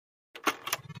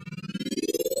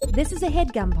This is a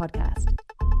HeadGum podcast.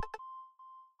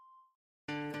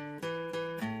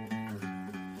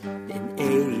 In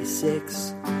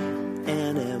 86,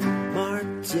 N.M.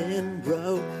 Martin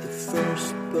wrote the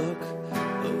first book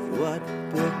of what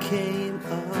became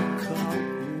a cult.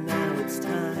 Now it's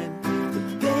time,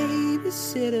 the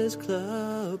Babysitter's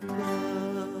Club.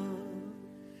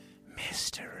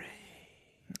 Mystery.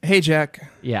 Hey,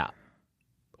 Jack. Yeah.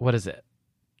 What is it?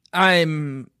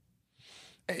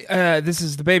 This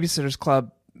is the Babysitter's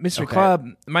Club Mystery Okay. Club.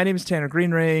 My name is Tanner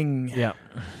Greenring. Yeah.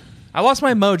 I lost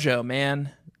my mojo,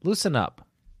 man. Loosen up.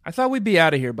 I thought we'd be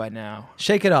out of here by now.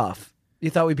 Shake it off. You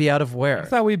thought we'd be out of I where?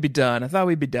 thought we'd be done. I thought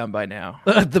we'd be done by now.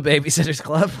 The Babysitter's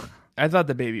Club? I thought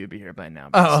the baby would be here by now.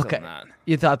 But Oh, still okay. Not.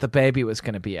 You thought the baby was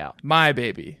going to be out. My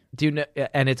baby. Do you know?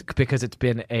 And it's because it's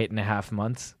been 8.5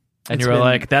 months. And It's you were been-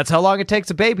 like, that's how long it takes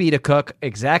a baby to cook.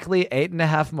 Exactly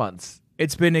 8.5 months.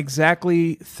 It's been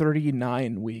exactly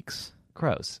 39 weeks,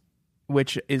 Gross.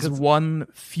 which is one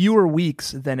fewer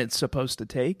weeks than it's supposed to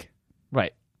take.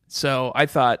 Right. So I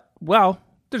thought, well,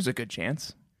 there's a good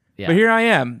chance. Yeah. But here I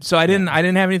am. So I didn't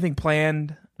have anything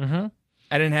planned. Mm-hmm.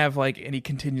 I didn't have like any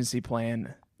contingency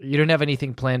plan. You don't have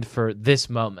anything planned for this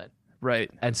moment. Right.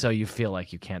 And so you feel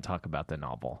like you can't talk about the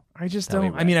novel. I just That we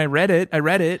don't. I mean, I read it,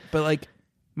 but like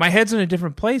my head's in a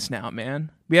different place now,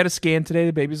 man. We had a scan today.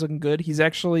 The baby's looking good. He's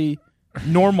actually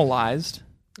normalized.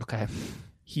 Okay.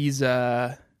 He's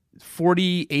 48th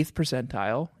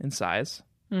percentile in size.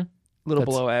 A little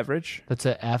That's- below average. That's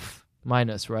a F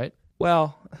minus, right?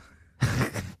 Well,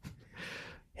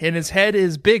 and his head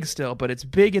is big still, but it's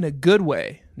big in a good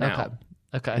way now.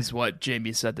 Okay. Is what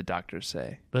Jamie said the doctors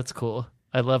say. That's cool.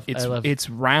 I love It's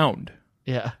round.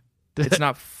 yeah. It's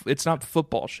not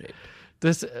football shaped.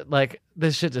 This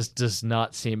shit just does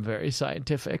not seem very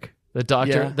scientific. The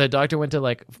Yeah. doctor went to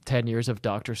like 10 years of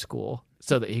doctor school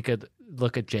so that he could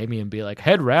look at Jamie and be like,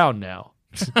 head round now.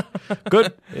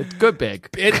 Good. It's good big.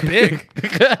 It's big.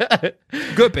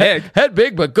 Good big. Head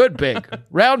big, but good big.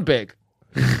 Round big.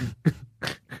 All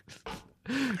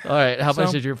right. How much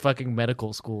So- did your fucking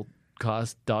medical school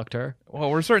cost, doctor? Well,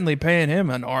 we're certainly paying him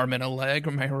an arm and a leg.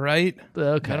 Am I right?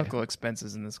 Okay. Medical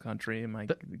expenses in this country. Am I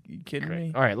you kidding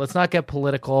me? All right, let's not get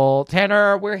political.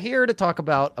 Tanner, we're here to talk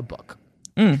about a book.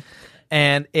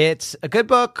 And it's a good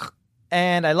book,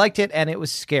 and I liked it, and it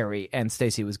was scary, and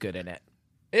Stacey was good in it.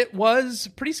 It was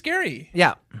pretty scary.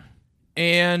 Yeah.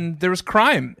 And there was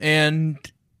crime and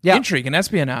Yeah. intrigue and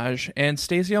espionage, and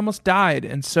Stacey almost died,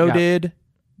 and so Yeah. did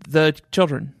the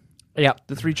children, Yeah.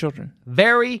 the 3 children.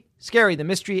 Very scary. The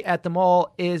mystery at the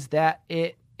mall is that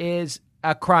it is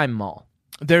a crime mall.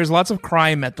 There's lots of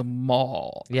crime at the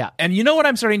mall. Yeah. And you know what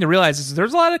I'm starting to realize is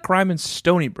there's a lot of crime in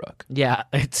Stony Brook. Yeah,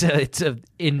 it's a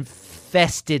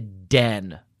infested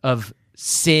den of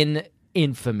sin,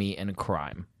 infamy, and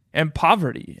crime. And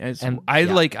poverty.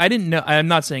 I didn't know. I'm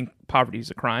not saying poverty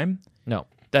is a crime. No.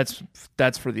 That's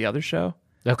for the other show.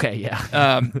 Okay,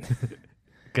 yeah.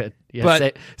 Good. Yeah,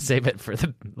 but- save it for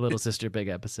the Little Sister Big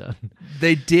episode.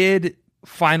 They did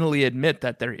finally admit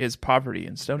that there is poverty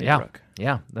in Stony Brook.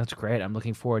 Yeah, that's great. I'm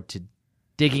looking forward to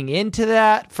digging into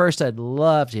that. First, I'd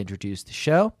love to introduce the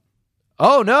show.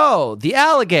 Oh no, the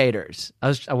alligators!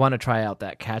 I want to try out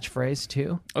that catchphrase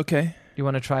too. Okay. You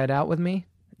want to try it out with me?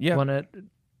 Yeah. You want to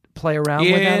play around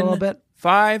with that a little bit?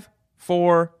 5,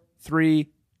 4, 3.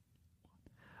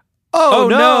 Oh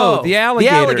no, the alligators.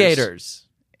 The alligators.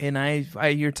 And I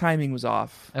your timing was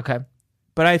off. Okay.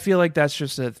 But I feel like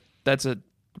that's a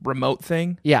remote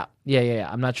thing. Yeah.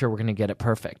 I'm not sure we're gonna get it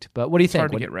perfect, but what do you think?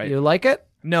 hard to get right. You like it?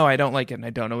 No, I don't like it, and I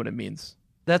don't know what it means.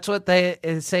 That's what they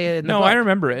say in the No, book. I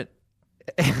remember it.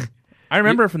 I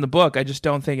remember it from the book. I just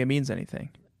don't think it means anything.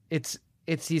 It's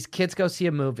these kids go see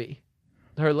a movie.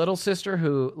 Her little sister,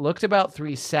 who looked about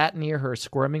 3, sat near her,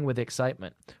 squirming with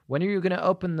excitement. When are you going to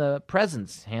open the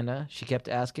presents, Hannah? She kept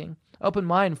asking. Open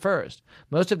mine first.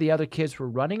 Most of the other kids were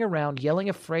running around, yelling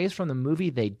a phrase from the movie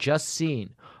they'd just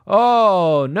seen.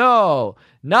 Oh, no,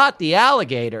 not the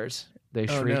alligators, they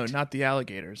Oh shrieked. no, not the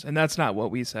alligators. And that's not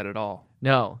what we said at all.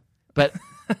 No, but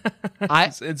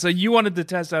And so you wanted to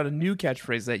test out a new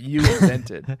catchphrase that you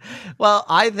invented. Well,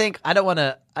 I think I don't want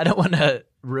to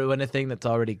ruin a thing that's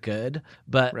already good,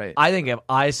 but Right. I think if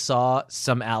I saw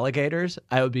some alligators,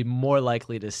 I would be more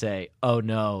likely to say, "Oh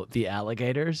no, the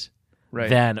alligators," Right.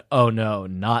 than "Oh no,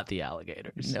 not the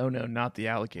alligators." No, not the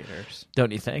alligators.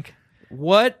 Don't you think?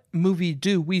 What movie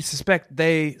do we suspect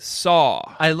they saw?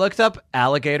 I looked up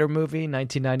alligator movie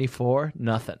 1994,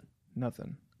 nothing.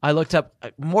 Nothing. I looked up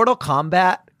Mortal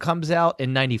Kombat comes out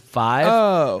in 95.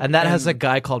 Oh, and that has and a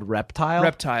guy called Reptile.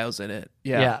 Reptiles in it.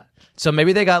 Yeah. Yeah. So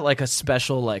maybe they got like a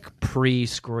special like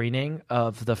pre-screening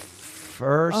of the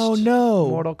first Oh, no.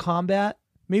 Mortal Kombat?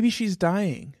 Maybe she's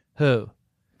dying. Who?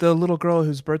 The little girl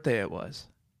whose birthday it was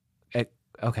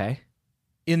Okay.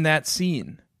 in that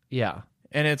scene. Yeah.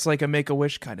 And it's like a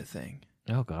Make-A-Wish kind of thing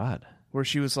Oh, God. where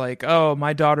she was like, oh,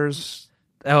 my daughter's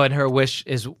Oh, and her wish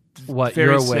is what?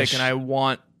 very Your sick wish. and I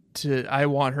want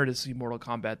her to see Mortal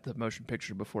Kombat, the motion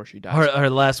picture, before she dies. Her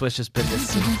last wish has been to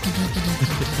see.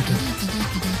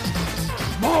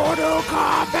 Mortal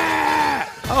Kombat!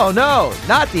 Oh, no.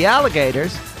 Not the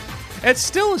alligators. It's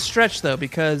still a stretch, though,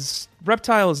 because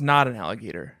Reptile is not an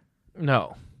alligator.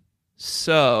 No.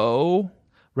 So,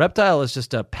 Reptile is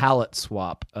just a palette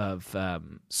swap of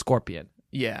Scorpion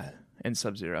yeah, and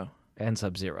Sub-Zero. and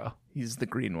Sub-Zero. He's the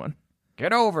green one.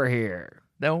 Get over here.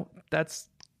 No, that's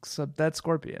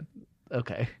Scorpion.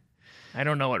 Okay. I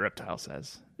don't know what Reptile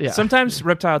says. Yeah. Sometimes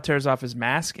Reptile tears off his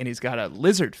mask and he's got a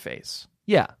lizard face.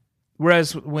 Yeah.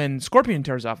 Whereas when Scorpion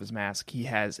tears off his mask, he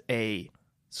has a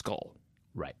skull.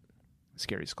 Right.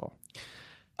 Scary skull.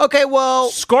 Okay, well,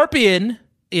 Scorpion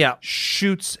yeah.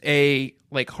 shoots a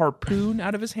harpoon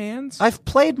out of his hands. I've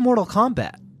played Mortal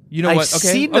Kombat. You know I've what? Okay,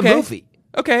 seen the okay. movie.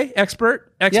 Okay,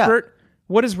 expert.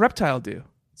 What does Reptile do?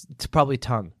 It's probably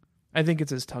tongue. I think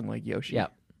it's his tongue like Yoshi. Yeah.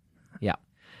 Yeah.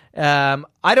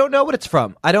 I don't know what it's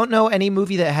from. I don't know any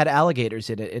movie that had alligators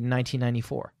in it in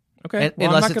 1994. Okay. And- Well,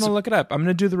 I'm unless not it's- going to look it up. I'm going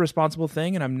to do the responsible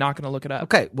thing, and I'm not going to look it up.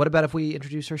 Okay, what about if we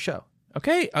introduce her show?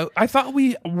 Okay. I thought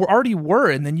we already were,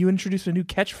 and then you introduced a new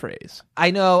catchphrase.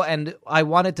 I know, and I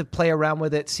wanted to play around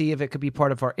with it, see if it could be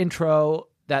part of our intro.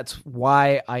 That's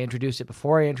why I introduced it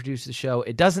before I introduced the show.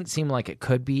 It doesn't seem like it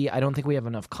could be. I don't think we have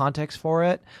enough context for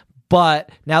it.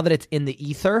 But now that it's in the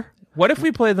ether, What if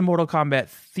we play the Mortal Kombat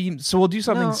theme? So we'll do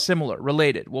something No. similar,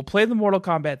 related. We'll play the Mortal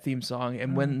Kombat theme song,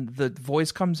 and when the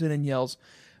voice comes in and yells,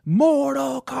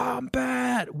 Mortal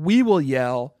Kombat, we will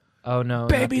yell, oh no, not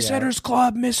the Babysitters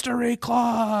Club Mystery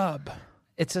Club.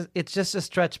 It's just a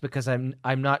stretch because I'm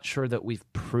not sure that we've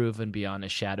proven beyond a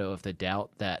shadow of the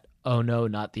doubt that oh no,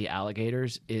 not the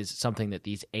alligators is something that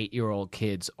these 8-year-old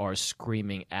kids are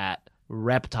screaming at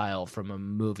Reptile from a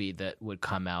movie that would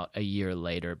come out a year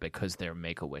later because they're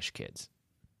Make-A-Wish kids.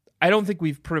 I don't think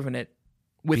we've proven it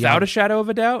without Beyond- a shadow of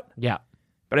a doubt, Yeah.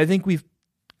 but I think we've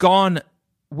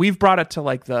brought it to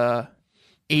like the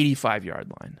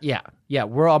 85-yard line. Yeah,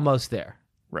 we're almost there.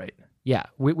 Right. Yeah,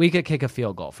 we could kick a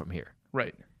field goal from here.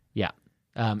 Right. Yeah.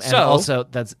 And So- also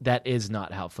that is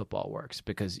not how football works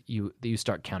because you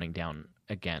start counting down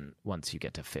again once you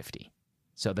get to 50.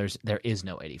 So there is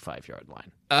no 85-yard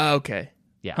line. Okay.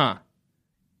 Yeah. Huh.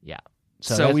 Yeah.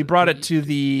 So that's- we brought it to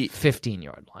the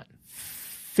 15-yard line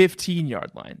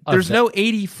 15-yard line. Of There's the- no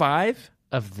 85?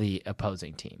 of the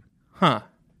opposing team. Huh.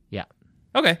 Yeah.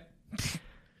 Okay.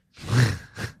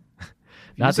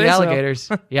 Not say the so. alligators.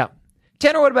 Yeah.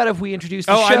 Tanner, what about if we introduce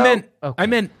the Oh, show? I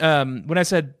meant when I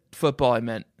said football, I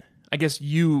meant I guess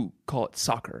you call it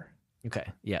soccer. Okay.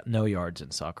 Yeah, no yards in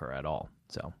soccer at all.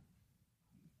 So,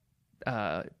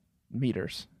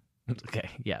 Meters. okay.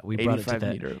 Yeah, we brought it to 85 the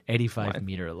meter 85 line.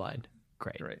 meter line.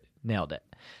 Great. Right. Nailed it.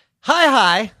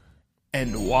 Hi.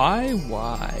 And why?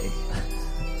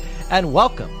 And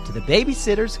welcome to the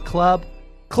Babysitters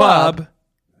Club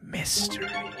Mystery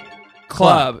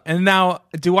Club. And now,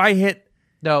 do I hit?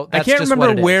 No, I that's can't just remember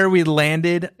what it is. where we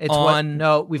landed It's what- on.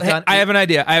 no, we've done- I have an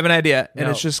idea. And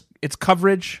No. it's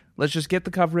coverage. Let's just get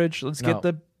the coverage. Let's No. get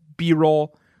the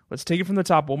B-roll. Let's take it from the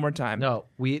top one more time. No,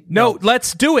 No,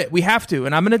 let's do it. We have to.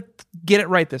 And I'm going to get it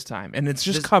right this time. And it's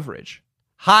just This- coverage.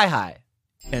 Hi.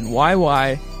 And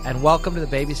why? And welcome to the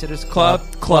Babysitters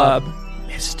Club.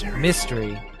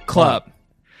 Mystery Club.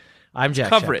 I'm Jack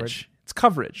Coverage. Shepard. It's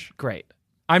coverage. Great.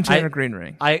 I'm Tanner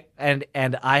Greenring. I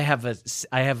have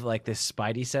like this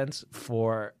spidey sense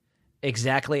for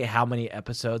exactly how many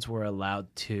episodes we're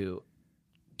allowed to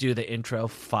do the intro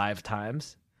 5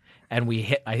 times, and we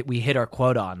hit our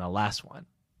quota on the last one.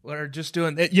 We're just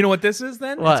doing. You know what this is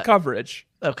then? What? It's coverage.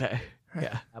 Okay.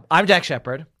 Yeah. I'm Jack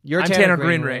Shepard. You're I'm Tanner Tanner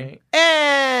Greenring.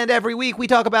 And every week we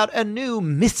talk about a new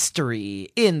mystery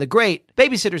in the great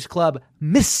Babysitters Club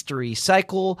mystery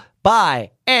cycle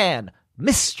by Anne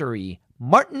Mystery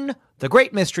Martin, the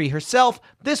great mystery herself.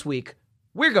 This week,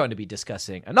 we're going to be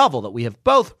discussing a novel that we have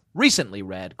both recently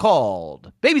read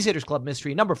called Babysitters Club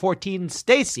Mystery number 14,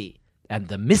 Stacy and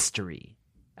the Mystery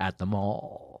at the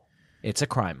Mall. It's a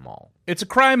crime mall. It's a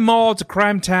crime mall. It's a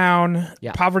crime town.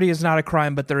 Yeah. Poverty is not a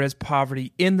crime, but there is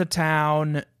poverty in the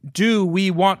town. Do we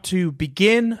want to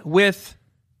begin with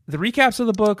the recaps of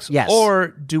the books? Yes. Or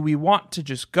do we want to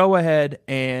just go ahead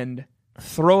and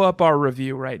throw up our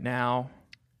review right now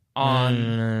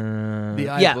on the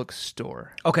yeah. iBooks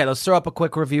store? Okay, let's throw up a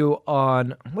quick review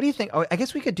on... What do you think? Oh, I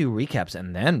guess we could do recaps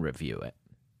and then review it.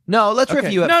 No, let's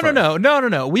review it first.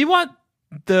 No. We want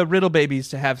the Riddle Babies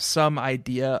to have some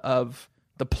idea of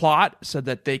the plot so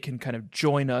that they can kind of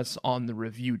join us on the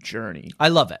review journey. I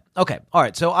love it. Okay. All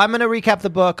right. So I'm going to recap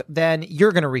the book. Then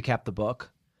you're going to recap the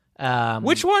book.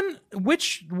 Which one?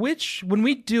 Which? When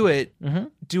we do it,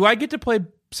 do I get to play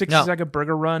 60-second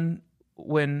burger run?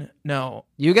 No,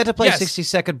 you get to play Yes.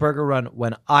 60-second burger run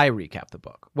when I recap the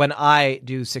book. When I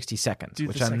do 60 seconds,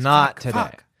 which I'm not today.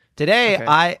 Fuck. Today Okay.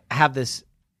 I have this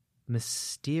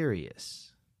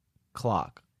mysterious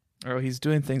clock. Oh, he's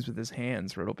doing things with his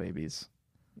hands, Riddle Babies.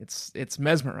 It's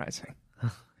mesmerizing.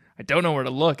 I don't know where to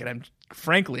look, and I'm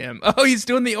he's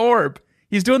doing the orb.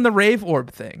 He's doing the rave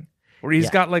orb thing, where he's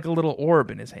got like a little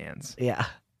orb in his hands Yeah.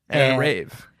 and a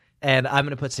rave. And I'm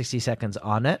going to put 60 seconds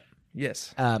on it.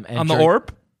 Yes, And on the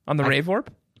orb, on the rave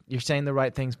orb. You're saying the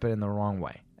right things, but in the wrong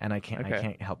way. And I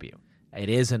can't help you. It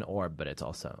is an orb, but it's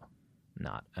also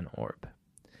not an orb.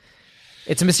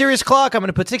 It's a mysterious clock. I'm going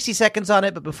to put 60 seconds on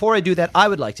it. But before I do that, I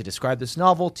would like to describe this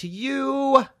novel to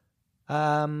you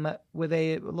with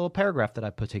a little paragraph that I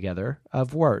put together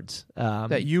of words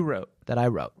That you wrote. that I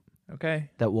wrote. Okay.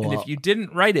 That will, And if you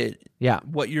didn't write it, yeah,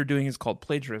 what you're doing is called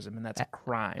plagiarism, and that's a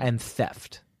crime. and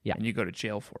theft. Yeah. And you go to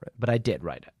jail for it. But I did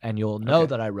write it. And you'll know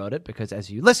that I wrote it because as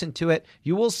you listen to it,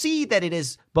 you will see that it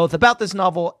is both about this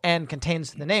novel and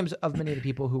contains the names of many of the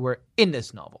people who were in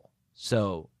this novel.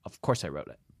 So, of course, I wrote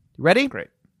it. You ready? Great.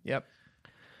 Yep.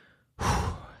 Do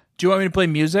you want me to play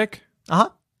music? Uh-huh.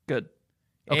 Good.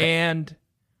 Okay. And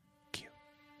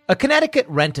A Connecticut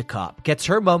rent-a-cop gets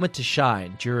her moment to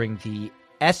shine during the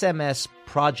SMS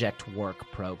Project Work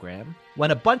program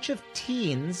when a bunch of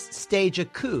teens stage a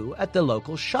coup at the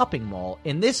local shopping mall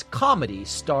in this comedy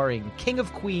starring King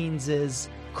of Queens'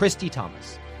 Christy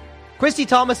Thomas. Christy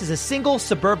Thomas is a single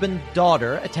suburban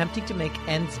daughter attempting to make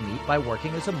ends meet by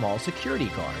working as a mall security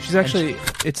guard. she's actually,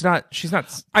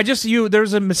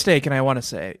 there's a mistake, and I want to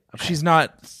say, she's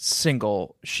not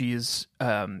single. She's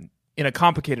in a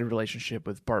complicated relationship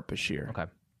with Bart Bashir. Okay.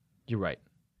 You're right.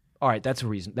 All right, that's a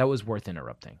reason. That was worth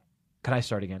interrupting. Can I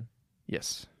start again?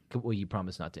 Yes. Will you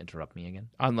promise not to interrupt me again?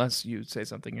 Unless you say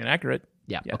something inaccurate.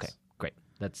 Yeah, Yes. okay, great.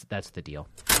 That's the deal.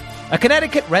 A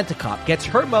Connecticut rent-a-cop gets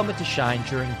her moment to shine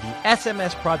during the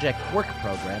SMS Project Work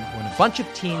program when a bunch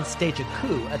of teens stage a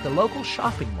coup at the local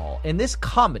shopping mall in this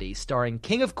comedy starring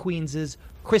King of Queens'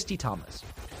 Christy Thomas.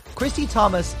 Christy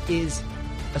Thomas is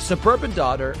a suburban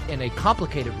daughter in a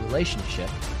complicated relationship,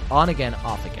 on again,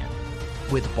 off again,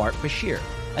 with Bart Bashir,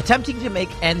 attempting to make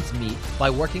ends meet by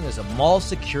working as a mall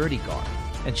security guard,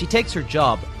 and she takes her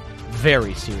job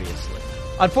very seriously.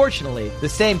 Unfortunately, the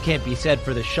same can't be said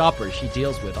for the shoppers she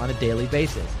deals with on a daily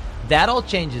basis. That all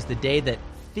changes the day that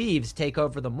thieves take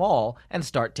over the mall and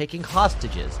start taking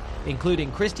hostages,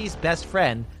 including Christy's best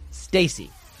friend,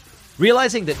 Stacy.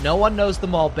 Realizing that no one knows the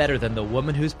mall better than the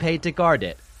woman who's paid to guard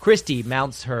it, Christy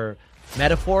mounts her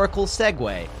metaphorical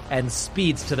Segway and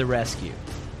speeds to the rescue.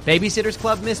 Babysitter's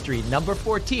Club Mystery number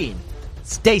 14,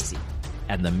 Stacy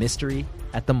and the Mystery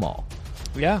at the Mall.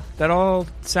 Yeah, that all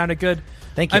sounded good.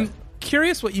 Thank you. I'm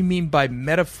curious what you mean by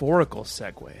metaphorical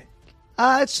segue.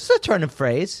 It's just a turn of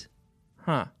phrase.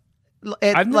 Huh.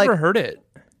 I've never heard it.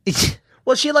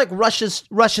 Well, she like rushes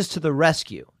to the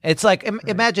rescue. It's like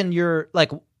imagine you're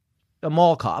like a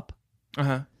mall cop,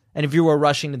 Uh-huh. and if you were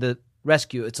rushing to the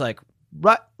rescue, it's like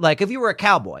if you were a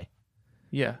cowboy,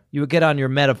 Yeah. you would get on your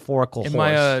metaphorical Am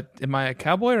horse. I a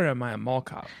cowboy or am I a mall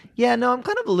cop? Yeah, no, I'm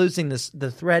kind of losing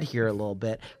the thread here a little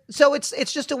bit. So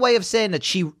it's just a way of saying that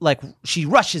she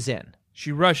rushes in.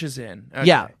 She rushes in. Okay.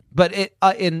 Yeah, but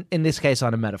in this case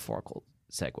on a metaphorical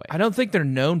segue. I don't think they're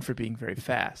known for being very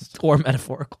fast. Or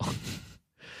metaphorical.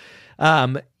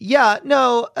 They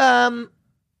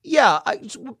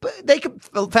could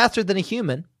faster than a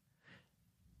human,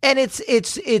 and it's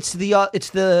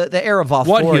the air of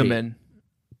authority. What human?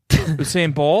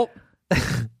 Usain Bolt?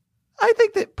 I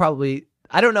think that probably.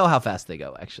 I don't know how fast they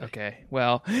go, actually. Okay,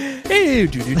 well,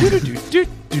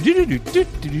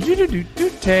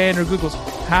 Tanner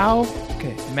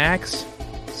Googles max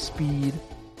speed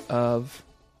of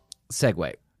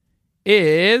Segway.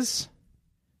 is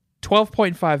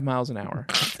 12.5 miles an hour.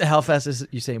 How fast is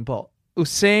Usain Bolt?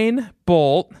 Usain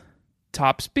Bolt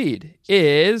top speed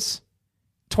is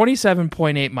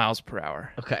 27.8 miles per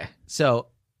hour. Okay, so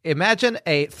imagine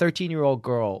a 13-year-old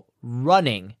girl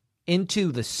running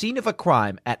into the scene of a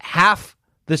crime at half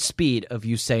the speed of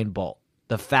Usain Bolt,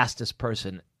 the fastest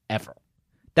person ever.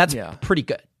 That's pretty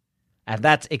good. And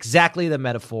that's exactly the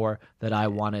metaphor that I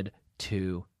wanted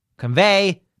to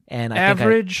convey, and I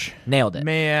think I nailed it.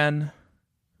 Man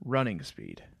running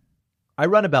speed. I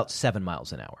run about 7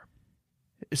 miles an hour.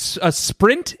 A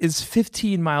sprint is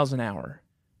 15 miles an hour.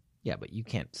 Yeah, but you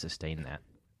can't sustain that.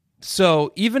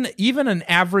 So even an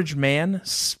average man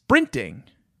sprinting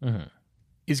Mm-hmm.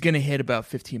 is going to hit about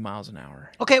 15 miles an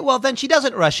hour. Okay, well, then she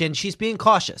doesn't rush in. She's being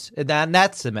cautious. And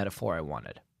that's the metaphor I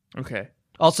wanted. Okay.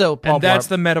 Also, Paul And that's Blart,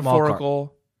 the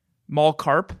metaphorical mall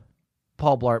carp.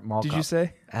 Paul Blart Mall Did Cop you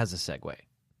say? has a segue.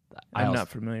 I'm not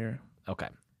familiar. Okay.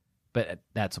 But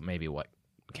that's maybe what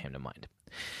came to mind.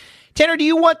 Tanner, do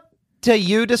you want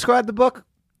to describe the book?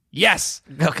 Yes.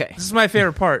 Okay. This is my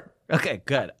favorite part. Okay,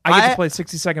 good. I get to play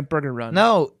 60-second burger run.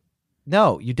 No,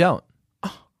 you don't.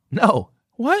 No.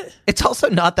 What? It's also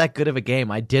not that good of a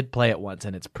game. I did play it once,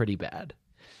 and it's pretty bad.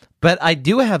 But I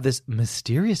do have this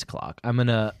mysterious clock. I'm going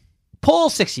to pull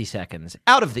 60 seconds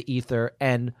out of the ether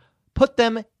and put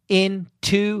them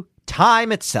into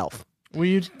time itself. Will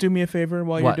you do me a favor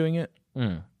while What? you're doing it?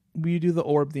 Will you do the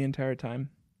orb the entire time?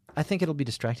 I think it'll be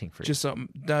distracting for you. Just so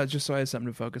I have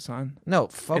something to focus on. No,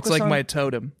 focus It's like on... my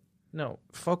totem. No,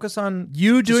 focus on...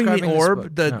 You doing the describing this orb,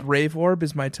 book. the No. rave orb,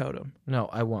 is my totem. No,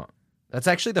 I won't. That's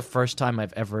actually the first time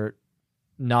I've ever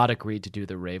not agreed to do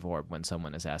the rave orb when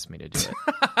someone has asked me to do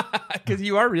it. Because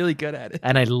you are really good at it.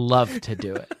 And I love to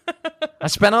do it. I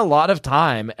spent a lot of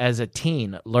time as a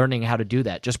teen learning how to do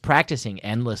that, just practicing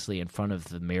endlessly in front of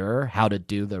the mirror how to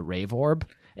do the rave orb.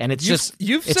 And it's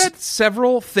You've it's- said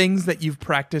several things that you've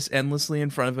practiced endlessly in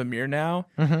front of a mirror now.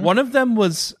 Mm-hmm. One of them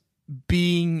was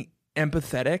being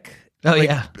empathetic. Oh,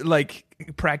 yeah. Like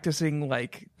practicing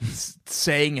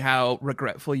saying how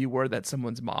regretful you were that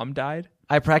someone's mom died.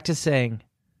 I practice saying,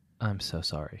 I'm so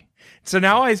sorry. So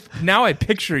now I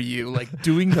picture you like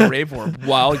doing the rave orb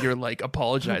while you're like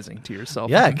apologizing to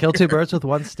yourself. Yeah, kill two birds with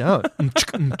one stone.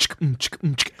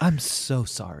 I'm so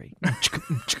sorry.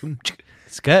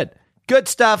 It's good. Good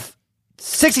stuff.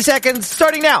 60 seconds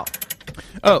starting now.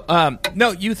 Oh,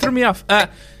 no, you threw me off.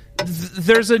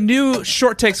 There's a new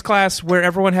short takes class where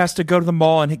everyone has to go to the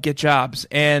mall and get jobs,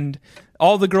 and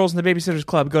all the girls in the Babysitters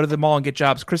Club go to the mall and get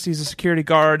jobs. Christy's a security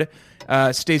guard.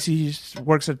 Stacy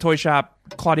works at a toy shop.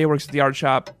 Claudia works at the art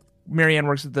shop. Marianne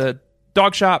works at the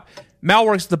dog shop. Mal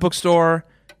works at the bookstore.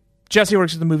 Jesse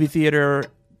works at the movie theater.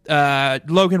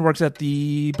 Logan works at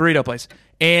the burrito place.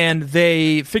 And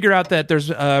they figure out that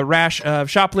there's a rash of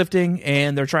shoplifting,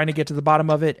 and they're trying to get to the bottom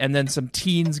of it. And then some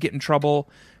teens get in trouble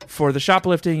for the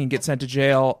shoplifting and get sent to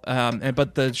jail.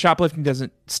 But the shoplifting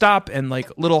doesn't stop, and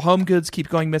like little home goods keep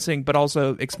going missing, but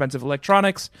also expensive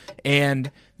electronics.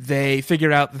 And they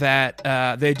figure out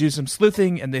that they do some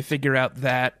sleuthing, and they figure out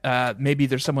that maybe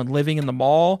there's someone living in the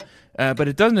mall. But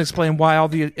it doesn't explain why all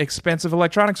the expensive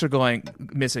electronics are going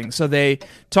missing. So they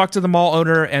talk to the mall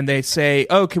owner and they say,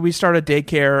 "Oh, can we start a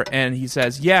daycare?" And he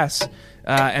says, "Yes."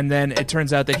 And then it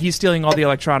turns out that he's stealing all the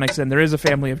electronics, and there is a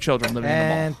family of children living in the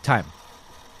mall. And time.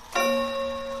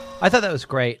 I thought that was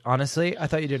great, honestly. I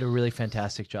thought you did a really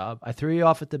fantastic job. I threw you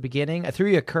off at the beginning. I threw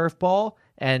you a curveball,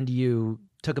 and you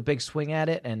took a big swing at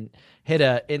it and hit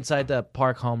a inside the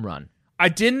park home run. I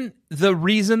didn't. The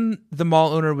reason the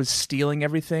mall owner was stealing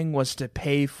everything was to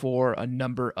pay for a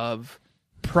number of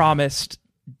promised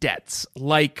debts,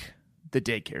 like the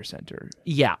daycare center.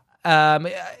 Yeah.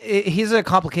 He's a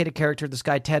complicated character. This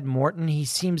guy, Ted Morton, he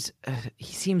seems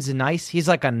nice. He's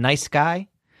like a nice guy.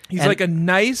 He's like a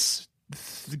nice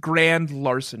grand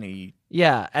larceny.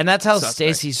 Yeah, and that's how Suspect.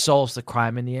 Stacy solves the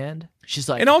crime in the end. She's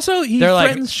like, And also, he They're like-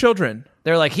 threatens children.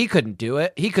 they're like, he couldn't do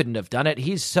it. He couldn't have done it.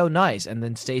 He's so nice. And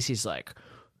then Stacy's like,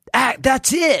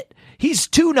 that's it. He's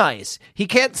too nice. He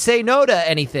can't say no to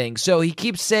anything. So he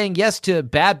keeps saying yes to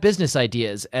bad business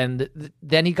ideas. And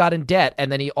then he got in debt.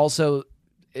 And then he also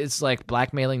is like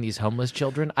blackmailing these homeless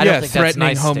children. I don't think that's threatening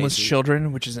nice, homeless Stacey.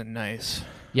 children, which isn't nice.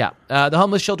 Yeah. The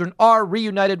homeless children are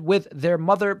reunited with their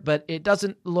mother, but it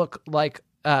doesn't look like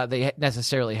they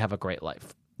necessarily have a great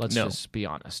life. Let's No. just be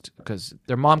honest, because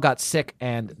their mom got sick,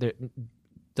 and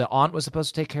the aunt was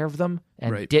supposed to take care of them,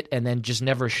 and Right. and then just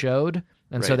never showed,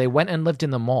 and so Right. they went and lived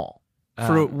in the mall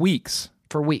For weeks.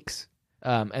 for weeks,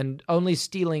 and only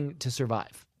stealing to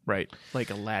survive. Right.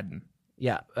 Like Aladdin.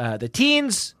 Yeah, the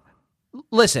teens.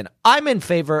 Listen, I'm in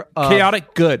favor of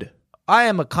Chaotic good. I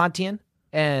am a Kantian,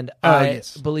 and Oh, I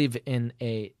yes. believe in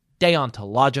a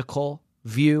deontological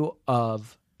view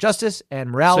of justice and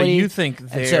So morality. you think And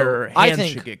their so I hands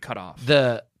think should get cut off.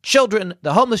 the children,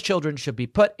 the homeless children, should be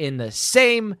put in the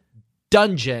same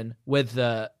dungeon with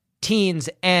the teens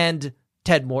and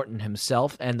Ted Morton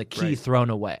himself, and the key Right. thrown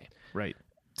away. Right.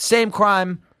 Same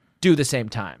crime, do the same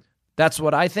time. That's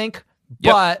what I think.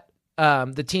 Yep. But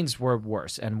The teens were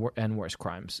worse and worse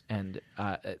crimes, and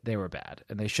they were bad,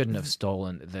 and they shouldn't have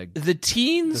stolen The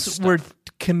teens were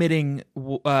committing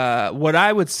what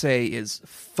I would say is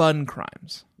fun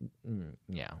crimes.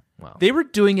 Yeah, well, They were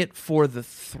doing it for the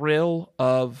thrill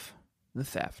of the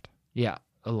theft. yeah,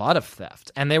 a lot of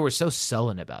theft, and they were so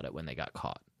sullen about it when they got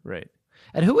caught. Right.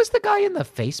 And who was the guy in the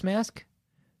face mask?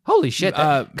 Holy shit! Can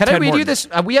I Ted read you Morton. this?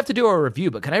 We have to do a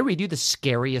review, but can I read you the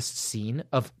scariest scene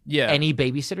of any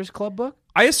Babysitter's Club book?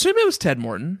 I assume it was Ted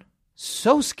Morton.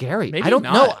 So scary. Maybe I don't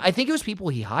not. know. I think it was people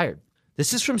he hired.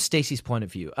 This is from Stacy's point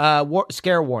of view.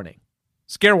 Scare warning.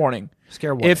 Scare warning.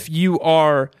 Scare warning. If you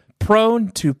are prone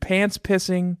to pants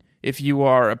pissing, if you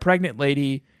are a pregnant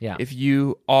lady, if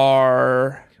you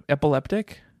are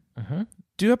epileptic,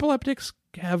 do epileptics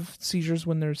have seizures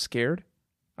when they're scared?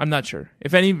 I'm not sure.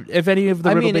 If any of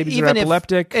the Riddle babies are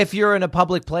epileptic, if you're in a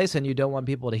public place and you don't want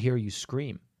people to hear you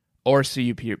scream, or see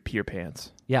you pee your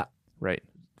pants, yeah, right.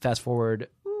 Fast forward.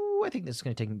 I think this is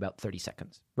going to take me about 30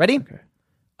 seconds. Ready? Okay.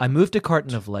 I moved a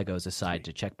carton of Legos aside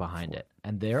to check behind it,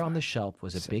 and there on the shelf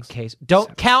was a big case.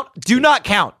 Don't count. Do not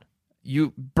count.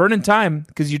 You burn in time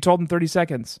because you told them 30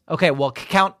 seconds. Okay, well,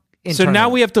 count. So now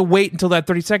we have to wait until that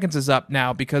 30 seconds is up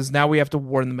now because now we have to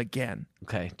warn them again.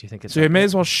 Okay, do you think it's... So you may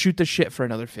as well shoot the shit for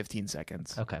another 15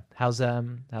 seconds. Okay. How's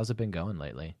it been going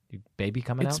lately? Your baby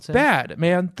coming out It's soon? bad,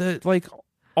 man.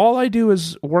 All I do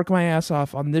is work my ass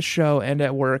off on this show and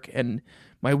at work, and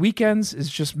my weekends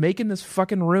is just making this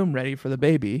fucking room ready for the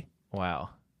baby. Wow.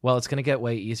 Well, it's going to get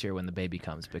way easier when the baby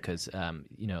comes because,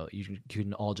 you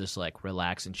can all just like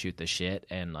relax and shoot the shit,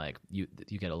 and like you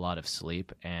get a lot of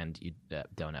sleep, and you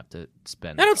don't have to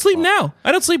spend. I don't sleep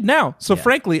now. So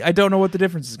frankly, I don't know what the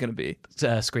difference is going to be.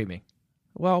 Screaming.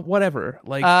 Well, whatever.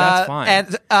 That's fine.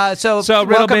 And so Riddle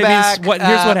welcome babies. back.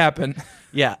 Here's what happened.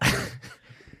 Yeah.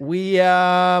 We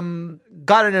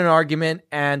got in an argument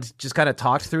and just kind of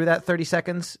talked through that 30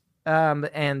 seconds.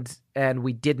 And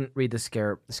we didn't read the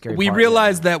scary We part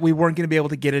realized that we weren't going to be able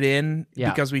to get it in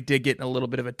because we did get in a little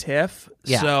bit of a tiff.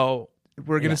 Yeah. So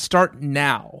we're going to start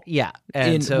now. Yeah.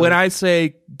 And when I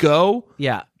say go,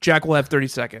 yeah, Jack will have 30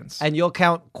 seconds. and you'll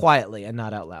count quietly and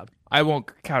not out loud. I won't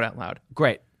count out loud.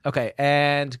 Great. Okay.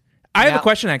 And I have a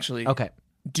question, actually. Okay.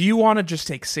 Do you want to just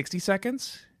take 60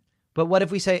 seconds? But what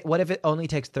if it only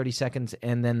takes 30 seconds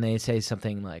and then they say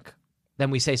something like, then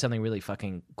we say something really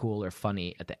fucking cool or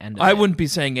funny at the end of it? I wouldn't be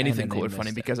saying anything then cool they or funny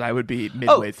missed it. because I would be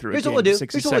midway through a here's game, what we'll do.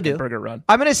 60-second burger run.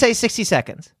 I'm going to say 60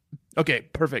 seconds. Okay,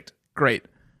 perfect. Great.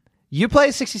 You play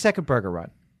a 60-second burger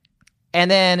run. And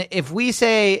then if we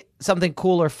say something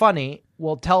cool or funny,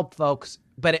 we'll tell folks,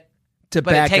 but it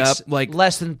takes up, like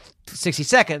less than 60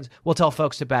 seconds, we'll tell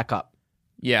folks to back up.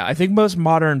 Yeah, I think most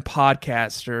modern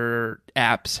podcaster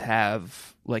apps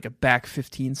have like a back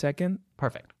 15 second.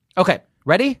 Perfect. Okay,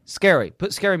 ready? Scary.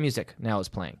 Put scary music now is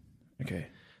playing. Okay.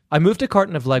 I moved a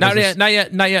carton of Legos. Not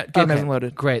yet. Game Okay. hasn't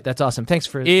loaded. Great, that's awesome. Thanks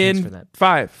for In that.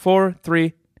 5, 4,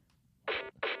 3.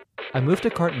 I moved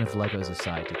a carton of Legos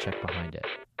aside to check behind it,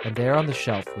 and there on the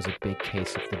shelf was a big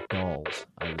case of the dolls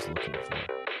I was looking for.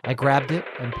 I grabbed it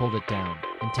and pulled it down,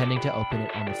 intending to open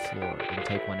it on the floor and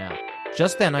take one out.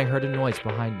 Just then I heard a noise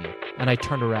behind me, and I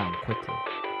turned around quickly.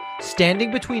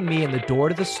 Standing between me and the door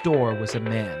to the store was a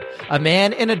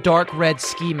man in a dark red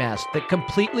ski mask that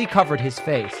completely covered his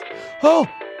face. "Oh!"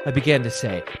 I began to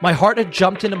say. My heart had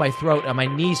jumped into my throat and my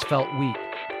knees felt weak.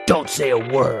 "Don't say a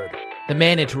word." The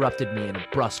man interrupted me in a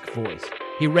brusque voice.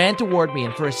 He ran toward me,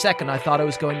 and for a second I thought I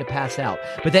was going to pass out.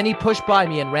 But then he pushed by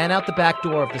me and ran out the back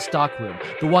door of the stockroom,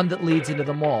 the one that leads into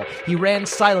the mall. He ran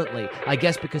silently, I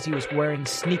guess because he was wearing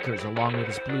sneakers along with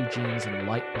his blue jeans and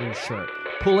light blue shirt,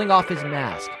 pulling off his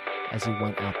mask as he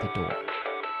went out the door.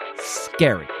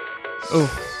 Scary. Oh,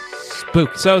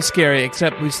 Spooky. so scary,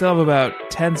 except we still have about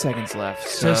 10 seconds left.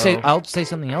 So I'll say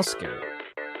something else scary.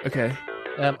 Okay.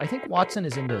 I think Watson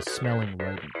is into smelling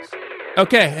rodents.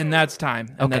 Okay, and that's time.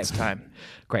 And Okay. that's time.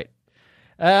 Great.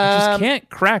 I just can't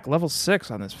crack level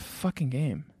 6 on this fucking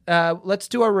game. Let's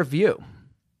do our review.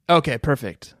 Okay,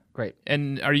 perfect. Great.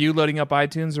 And are you loading up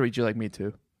iTunes, or would you like me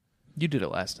to? You did it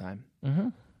last time. Mm-hmm.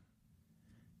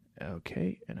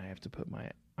 Okay, and I have to put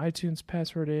my iTunes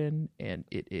password in, and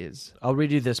it is... I'll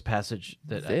read you this passage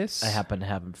that This? I happen to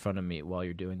have in front of me while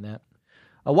you're doing that.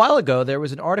 A while ago, there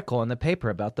was an article in the paper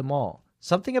about the mall.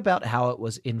 Something about how it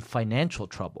was in financial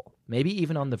trouble, maybe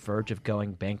even on the verge of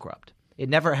going bankrupt. It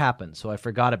never happened, so I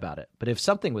forgot about it. But if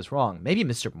something was wrong, maybe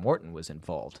Mr. Morton was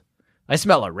involved. "I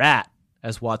smell a rat,"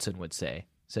 as Watson would say,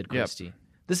 said Christie.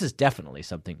 This is definitely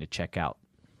something to check out.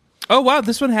 Oh, wow,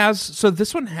 this one has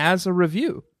a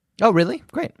review. Oh, really?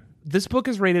 Great. This book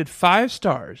is rated 5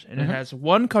 stars, and it has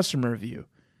one customer review.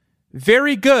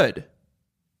 Very good,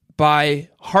 by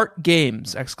Heart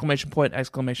Games! !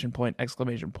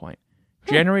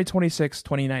 January 26,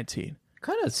 2019.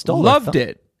 Kind of stole. Loved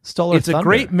it. Stole. It's a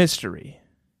great mystery.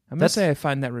 I'm gonna say I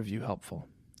find that review helpful.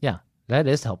 Yeah, that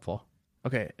is helpful.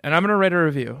 Okay, and I'm gonna write a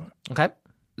review. Okay.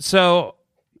 So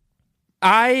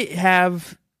I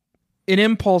have an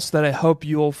impulse that I hope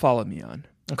you'll follow me on.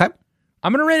 Okay.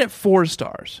 I'm gonna rate it 4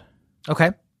 stars. Okay.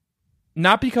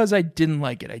 Not because I didn't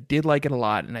like it. I did like it a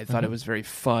lot, and I thought it was very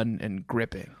fun and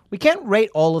gripping. We can't rate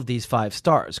all of these 5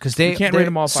 stars because We can't rate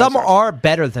them all 5 some stars. are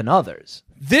better than others.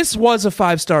 This was a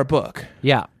 5-star book,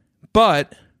 Yeah,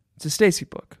 but it's a Stacy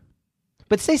book.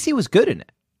 but Stacey was good in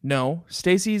it. No,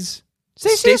 Stacy's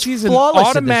Stacey's an flawless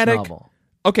automatic. in this novel.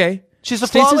 Okay, She's a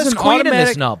Stacey's flawless an queen in this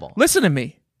automatic- novel. Listen to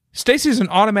me. Stacey's an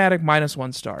automatic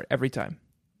 -1 star every time.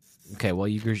 Okay, well,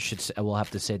 you should. We'll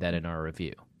have to say that in our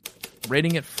review.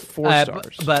 Rating it 4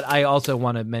 stars. But I also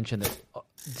want to mention that,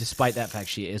 despite that fact,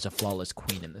 she is a flawless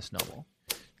queen in this novel.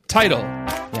 Title.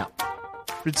 Yeah.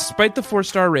 Despite the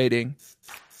 4-star rating,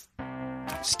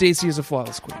 Stacy is a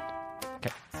flawless queen. Okay.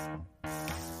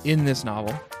 In this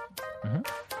novel. Mhm.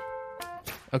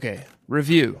 Okay.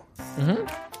 Review. Mhm.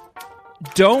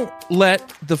 Don't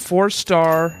let the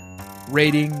 4-star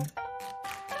rating.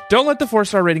 Don't let the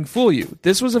 4-star rating fool you.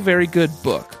 This was a very good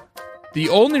book. The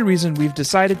only reason we've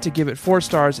decided to give it 4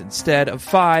 stars instead of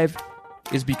 5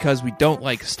 is because we don't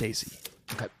like Stacy.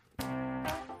 Okay.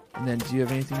 And then, do you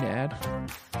have anything to add?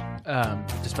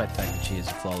 Despite the fact that she is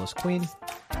a flawless queen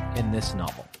in this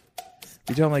novel.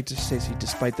 We don't like Stacy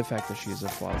despite the fact that she is a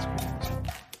flawless queen.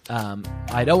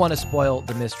 I don't want to spoil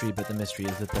the mystery, but the mystery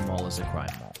is that the mall is a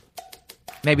crime mall.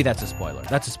 Maybe that's a spoiler.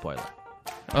 That's a spoiler.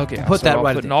 Okay, Put so that I'll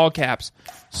right put at in the- all caps.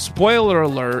 Spoiler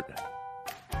alert.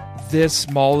 This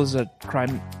mall is a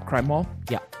crime mall?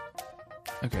 Yeah.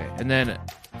 Okay, and then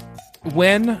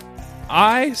when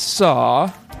I saw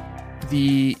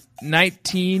the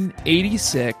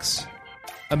 1986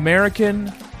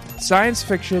 American science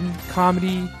fiction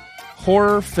comedy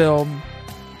horror film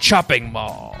Chopping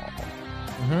Mall.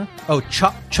 Oh,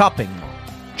 chopping mall.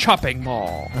 Chopping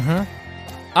Mall. Mm-hmm.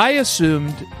 I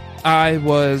assumed I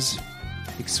was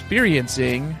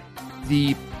experiencing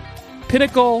the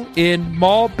pinnacle in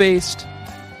mall-based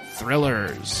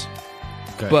thrillers.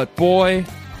 Good. But boy,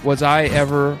 was I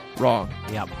ever wrong.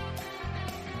 Yep.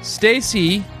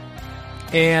 Stacy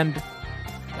and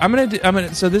I'm gonna get a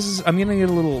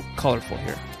little colorful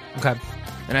here, Okay.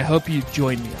 and I hope you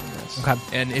join me on this. Okay.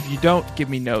 And if you don't give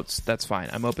me notes, that's fine.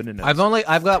 I'm open to notes. I've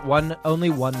got only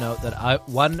one note that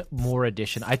one more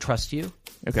addition. I trust you.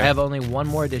 Okay. I have only one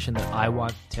more addition that I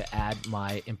want to add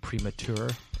my imprimatur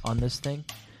on this thing.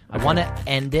 I want to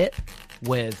end it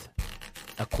with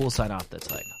a cool sign off that's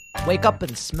like, wake up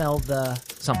and smell the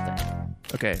something.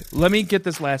 Okay, let me get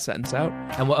this last sentence out.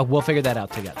 And we'll figure that out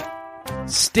together.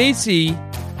 Stacy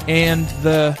and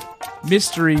the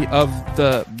mystery of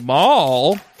the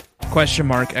mall ?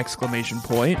 Exclamation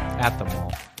point. At the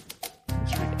mall.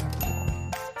 Mystery at the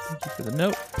mall. Thank you for the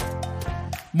note.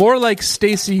 More like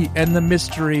Stacy and the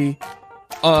mystery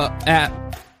at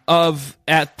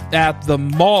the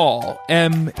mall.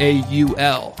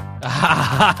 MAUL.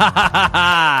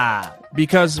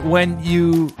 Because when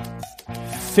you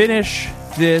finish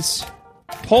this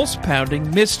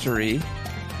pulse-pounding mystery,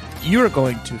 you are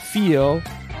going to feel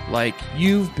like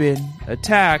you've been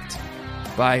attacked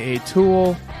by a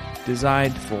tool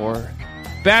designed for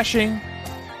bashing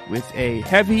with a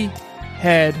heavy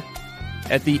head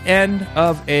at the end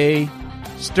of a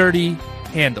sturdy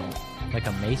handle. Like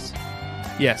a mace?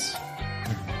 Yes.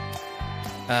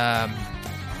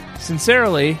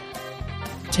 Sincerely,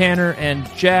 Tanner and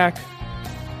Jack.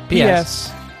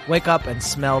 P.S. Wake up and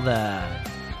smell the...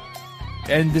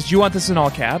 And you want this in all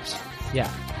caps?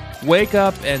 Yeah. Wake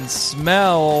up and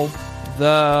smell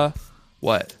the...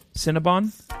 What?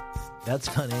 Cinnabon? That's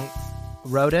funny.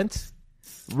 Rodent?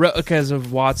 Because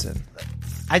of Watson.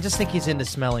 I just think he's into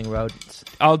smelling rodents.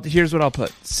 Here's what I'll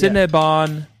put.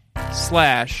 Cinnabon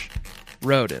 /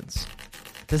 rodents.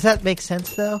 Does that make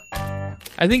sense, though?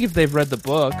 I think if they've read the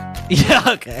book. Yeah,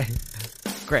 okay.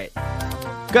 Great.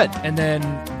 Good. And then,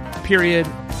 period,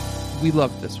 we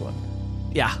love this one.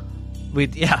 Yeah. We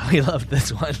loved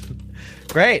this one.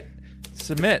 Great.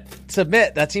 Submit.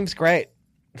 That seems great.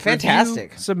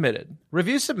 Fantastic. Review submitted.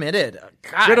 Review submitted.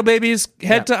 God. Riddle Babies,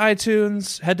 head to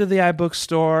iTunes, head to the iBook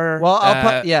store. Well,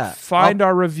 I'll put find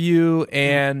our review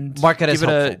and mark it as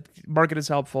helpful. Mark it as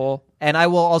helpful. And I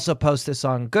will also post this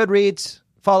on Goodreads.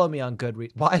 Follow me on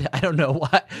Goodreads. Why? I don't know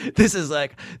why. This is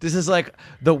like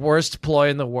the worst ploy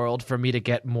in the world for me to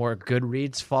get more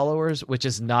Goodreads followers, which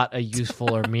is not a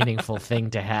useful or meaningful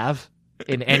thing to have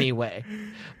in any way.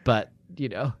 But,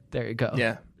 there you go.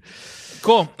 Yeah.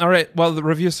 Cool. All right. Well, the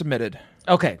review submitted.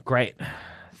 Okay, great.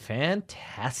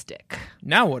 Fantastic.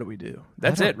 Now what do we do?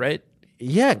 That's it, right?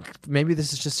 Yeah, maybe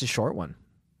this is just a short one.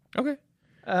 Okay.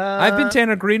 I've been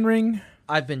Tanner Greenring.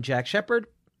 I've been Jack Shepard.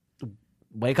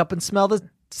 Wake up and smell the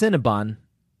Cinnabon.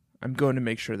 I'm going to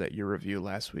make sure that your review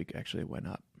last week actually went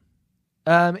up.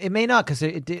 It may not, because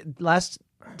it did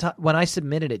when I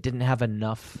submitted it didn't have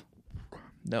enough.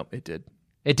 No, it did.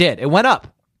 It did. It went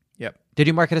up. Yep. Did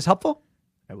you mark it as helpful?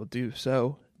 I will do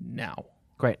so now.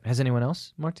 Great. Has anyone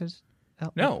else marked as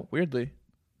helpful? No, weirdly.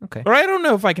 Okay. Or I don't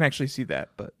know if I can actually see that,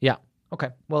 but Yeah. Okay.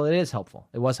 Well, it is helpful.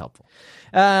 It was helpful.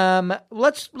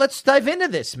 Let's dive into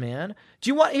this, man. Do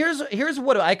you want? Here's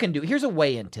what I can do. Here's a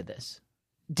way into this.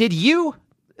 Did you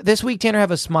this week, Tanner,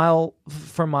 have a smile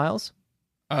for Miles?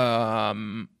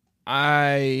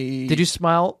 I Did you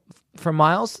smile for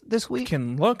Miles this week? I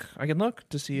can look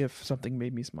to see if something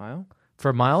made me smile.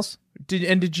 For Miles?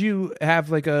 Did you have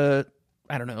like a,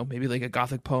 I don't know, maybe like a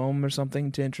Gothic poem or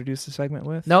something to introduce the segment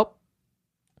with? Nope.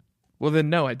 Well, then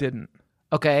no, I didn't.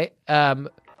 Okay. Why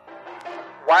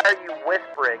are you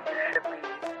whispering? You should be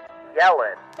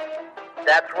yelling.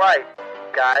 That's right,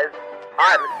 guys.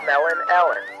 I'm smelling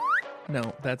Ellen.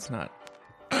 No, that's not.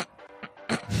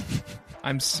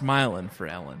 I'm smiling for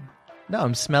Ellen. No,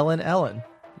 I'm smelling Ellen.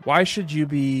 Why should you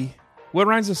be... What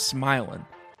rhymes with smiling?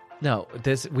 No,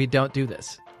 we don't do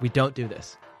this. We don't do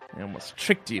this. I almost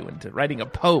tricked you into writing a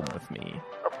poem with me.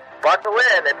 Buckle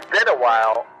in. It's been a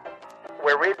while.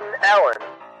 We're reading Ellen,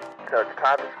 so it's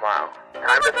time to smile.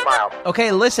 Time to smile.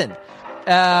 Okay, listen.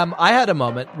 I had a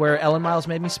moment where Ellen Miles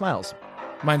made me smiles.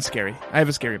 Mine's scary. I have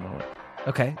a scary moment.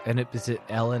 Okay, and Does it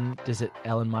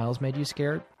Ellen Miles made you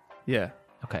scared? Yeah.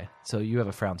 Okay, so you have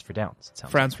a frowns for downs. It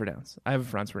sounds Frowns for downs. I have a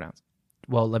frowns for downs.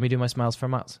 Well, let me do my smiles for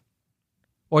Miles.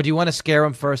 Or do you want to scare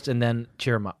him first and then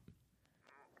cheer him up?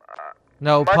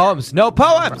 No poems. No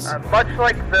poems. Much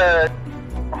like the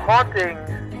haunting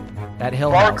That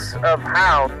Hill barks House. of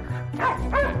hounds,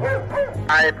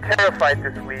 I am terrified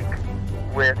this week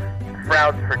with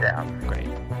frowns for downs. Great.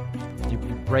 You're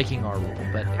breaking our rule,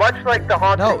 but Much like the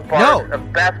haunting No, barks no.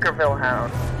 of Baskerville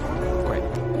hounds, great.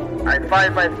 I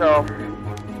find myself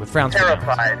With frowns for downs.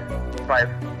 terrified by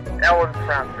Ellen's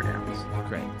frowns for downs.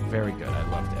 Great. Very good. I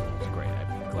loved it. It was great.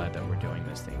 I'm glad that we're doing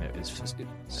this thing that is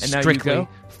And now you strictly go?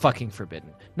 fucking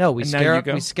forbidden. No, we And now scare you him.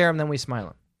 go? We scare him, then we smile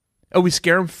him. Oh, we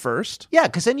scare him first? Yeah,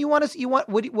 because then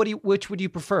which would you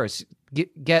prefer?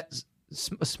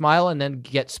 Smile and then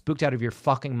get spooked out of your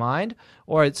fucking mind,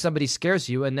 or somebody scares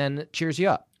you and then cheers you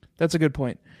up? That's a good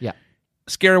point. Yeah.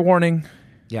 Scare warning.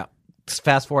 Yeah.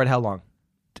 Fast forward how long?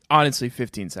 Honestly,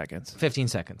 15 seconds. 15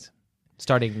 seconds.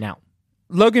 Starting now.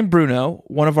 Logan Bruno,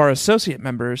 one of our associate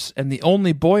members and the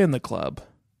only boy in the club.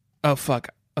 Oh, fuck.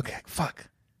 Okay, fuck.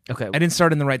 Okay. I didn't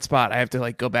start in the right spot. I have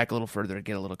to go back a little further to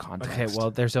get a little context. Okay,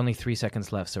 well, there's only 3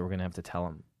 seconds left, so we're going to have to tell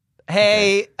him.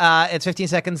 Hey, it's 15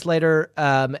 seconds later,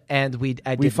 and I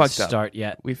didn't fucked up. start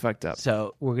yet. We fucked up.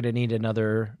 So we're going to need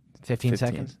another 15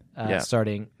 seconds, Yeah.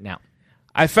 starting now.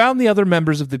 I found the other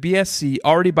members of the BSC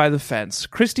already by the fence.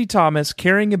 Christy Thomas,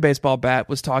 carrying a baseball bat,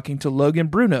 was talking to Logan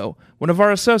Bruno, one of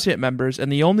our associate members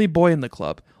and the only boy in the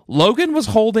club. Logan was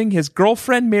holding his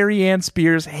girlfriend Marianne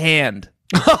Spears' hand.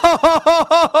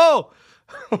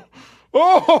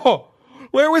 Oh,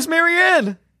 where was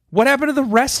Marianne? What happened to the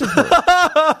rest of her?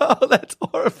 Oh, that's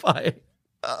horrifying.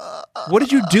 What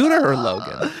did you do to her,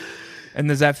 Logan? And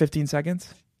is that 15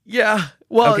 seconds? Yeah.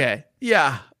 Well, Okay.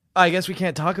 Yeah. I guess we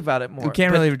can't talk about it more. We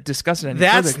can't but really discuss it any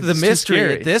That's further 'cause the it's too mystery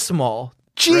scary. at this mall.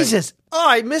 Jesus. Oh,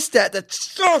 I missed that. That's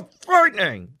so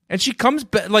frightening. And she comes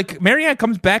back, Marianne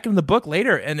comes back in the book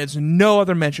later, and it's no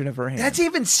other mention of her hand. That's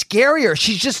even scarier.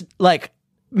 She's just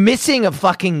missing a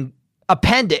fucking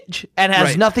appendage and has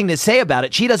Right. nothing to say about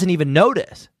it. She doesn't even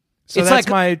notice. so it's that's like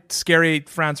my scary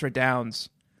frowns for downs.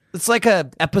 it's like a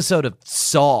episode of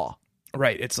Saw.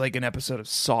 Right, it's like an episode of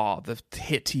Saw, the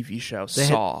hit TV show The hit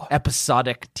Saw.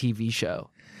 episodic TV show.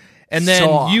 And then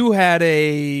Saw. you had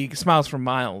a Smiles from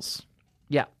Miles.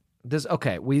 Yeah.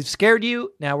 Okay. We've scared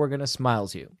you. Now we're gonna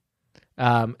smiles you.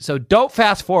 So don't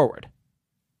fast forward.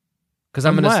 Because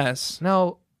I'm Unless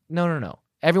gonna no.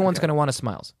 Everyone's gonna want to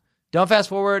smiles. Don't fast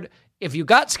forward. If you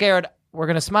got scared, we're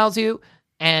gonna smiles you.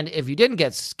 And if you didn't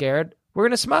get scared, we're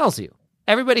gonna smiles you.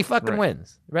 Everybody fucking Right.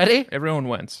 wins. Ready? everyone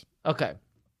wins. Okay.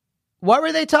 What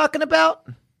were they talking about?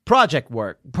 Project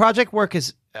work. Project work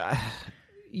is,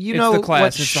 you It's know the class. what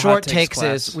It's the short hot takes takes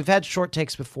class. is. We've had short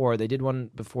takes before. They did one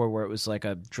before where it was like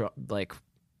I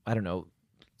don't know,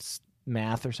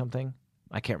 math or something.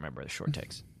 I can't remember the short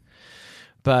takes.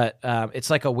 But it's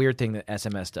like a weird thing that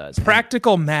SMS does.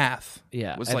 Practical Math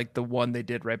Yeah, was and- like the one they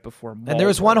did right before Mall And there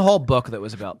was one Work. whole book that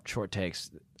was about short takes.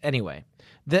 Anyway,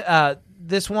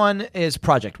 this one is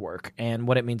project work, and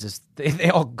what it means is they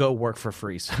all go work for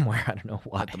free somewhere. I don't know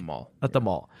why. At the mall. At the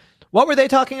mall. What were they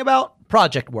talking about?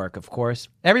 Project work, of course.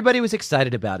 Everybody was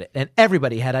excited about it, and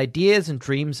everybody had ideas and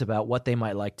dreams about what they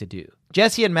might like to do.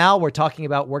 Jesse and Mal were talking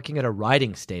about working at a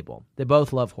riding stable. They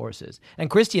both love horses. And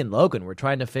Christy and Logan were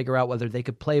trying to figure out whether they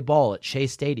could play ball at Shea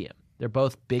Stadium. They're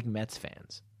both big Mets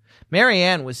fans.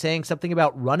 Marianne was saying something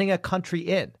about running a country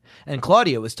inn, and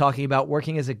Claudia was talking about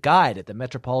working as a guide at the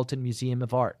Metropolitan Museum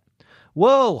of Art.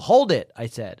 Whoa, hold it, I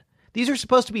said. These are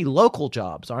supposed to be local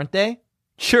jobs, aren't they?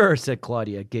 Sure, said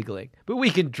Claudia, giggling. But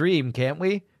we can dream, can't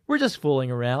we? We're just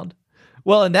fooling around.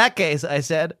 Well, in that case, I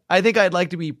said, I think I'd like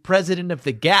to be president of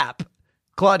the Gap.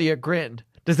 Claudia grinned.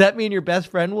 Does that mean your best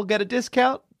friend will get a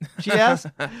discount? She asked.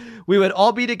 We would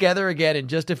all be together again in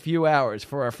just a few hours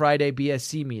for our Friday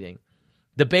BSC meeting.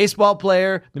 The baseball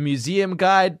player, the museum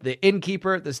guide, the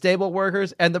innkeeper, the stable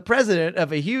workers, and the president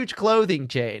of a huge clothing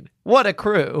chain. What a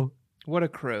crew. What a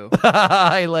crew.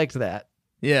 I liked that.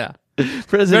 Yeah.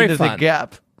 President Very of fun. the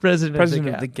Gap. President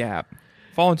of the Gap.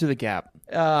 Fall into the Gap.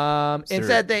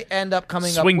 Instead, they end up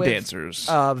coming Swing up with dancers.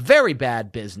 Very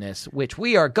bad business, which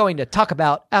we are going to talk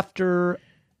about after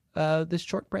this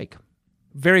short break.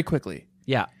 Very quickly.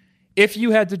 Yeah. If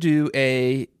you had to do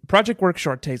a project work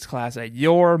short takes class at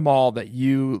your mall that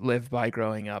you lived by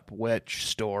growing up, which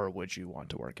store would you want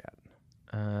to work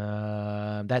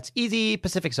at? That's easy.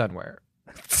 Pacific Sunwear.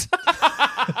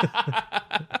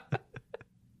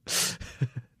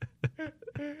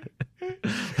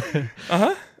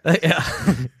 Uh-huh. Yeah.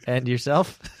 And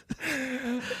yourself?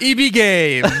 EB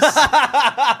Games.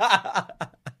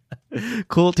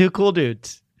 Cool, two cool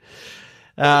dudes.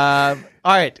 All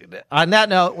right. On that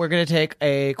note, we're going to take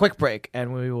a quick break,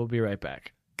 and we will be right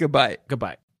back. Goodbye.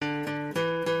 Goodbye.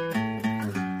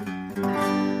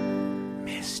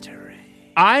 Mystery.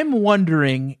 I'm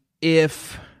wondering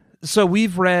if... So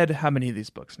we've read how many of these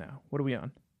books now? What are we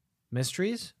on?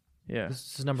 Mysteries? Yeah.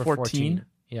 This is number 14.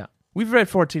 Yeah. We've read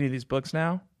 14 of these books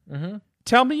now. Mm-hmm.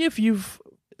 Tell me if you've...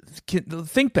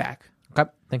 Think back. Okay.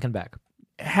 Thinking back.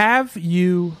 Have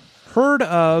you heard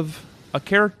of a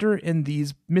character in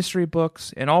these mystery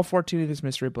books, in all 14 of these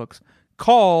mystery books,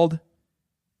 called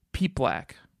Pete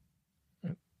Black?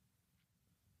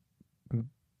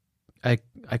 I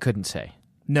couldn't say.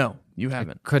 No, you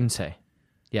haven't. Couldn't say.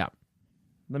 Yeah.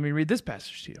 Let me read this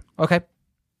passage to you. Okay.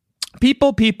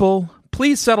 People,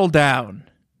 please settle down.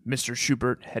 Mr.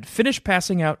 Schubert had finished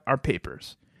passing out our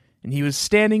papers, and he was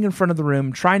standing in front of the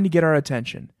room trying to get our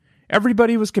attention.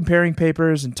 Everybody was comparing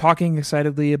papers and talking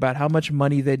excitedly about how much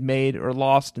money they'd made or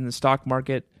lost in the stock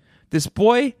market. This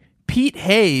boy, Pete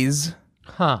Hayes,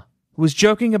 was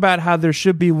joking about how there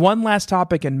should be one last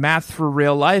topic in math for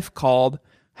real life called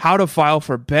how to file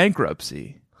for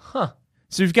bankruptcy.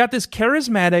 So you've got this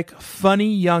charismatic,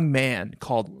 funny young man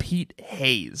called Pete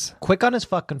Hayes. Quick on his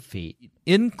fucking feet.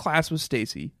 In class with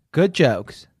Stacy. Good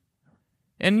jokes.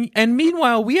 And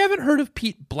meanwhile, we haven't heard of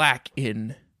Pete Black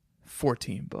in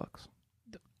 14 books.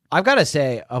 I've got to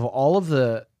say, of all of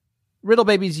the Riddle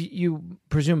Babies, you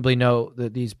presumably know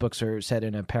that these books are set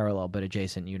in a parallel but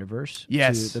adjacent universe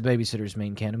yes. to the Babysitter's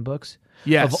main canon books.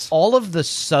 Yes. Of all of the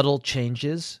subtle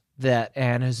changes that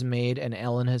Anne has made and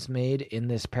Ellen has made in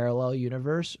this parallel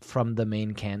universe from the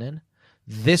main canon,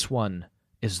 this one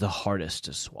is the hardest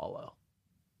to swallow.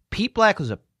 Pete Black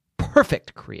was a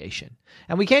perfect creation.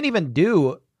 And we can't even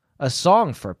do a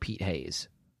song for Pete Hayes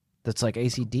that's like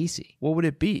AC/DC. What would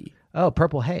it be? Oh,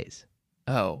 Purple Haze.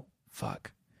 Oh,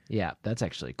 fuck. Yeah, that's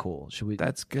actually cool. Should we?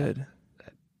 That's good.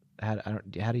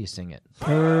 How do you sing it?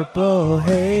 Purple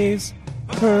haze,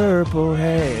 purple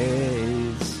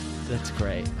haze. That's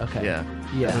great. Okay. Yeah.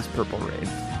 That was Purple Rain.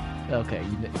 Okay,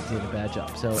 you did a bad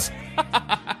job. So,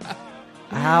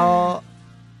 how?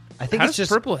 I think How it's does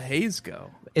just Purple Haze go?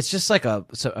 It's just like a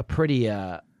pretty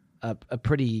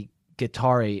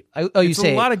guitar-y. You It's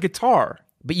say a lot of guitar.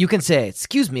 but you can say,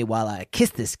 "Excuse me while I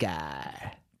kiss this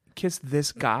guy." Kiss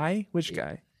this guy? Which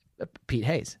guy? Pete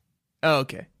Hayes. Oh,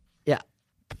 okay. Yeah.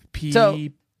 Pete So-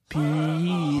 Hayes. Pete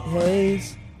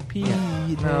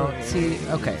No, Hayes. see,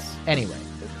 okay. Anyway,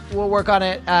 we'll work on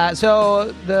it.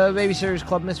 So the Babysitters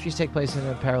Club mysteries take place in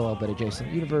a parallel but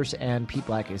adjacent universe, and Pete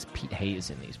Black is Pete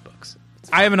Hayes in these books.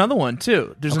 I have another one,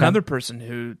 too. There's Okay. another person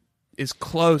who is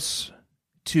close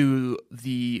to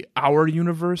the Our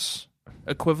Universe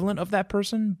equivalent of that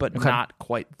person, but Okay. not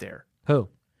quite there. Who?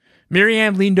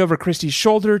 Marianne leaned over Christy's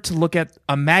shoulder to look at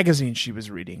a magazine she was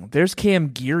reading. There's Cam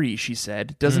Geary, she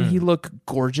said. Doesn't he look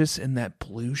gorgeous in that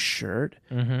blue shirt?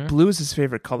 Mm-hmm. Blue is his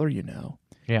favorite color, you know.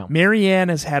 Yeah. Marianne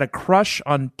has had a crush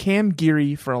on Cam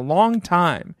Geary for a long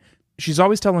time. she's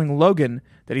always telling Logan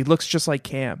that he looks just like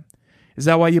Cam. Is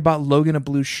that why you bought Logan a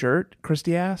blue shirt?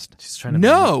 Christy asked. She's trying to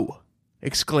No!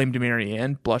 Exclaimed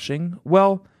Marianne, blushing.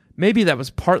 Well, maybe that was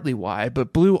partly why,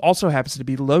 but blue also happens to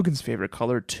be Logan's favorite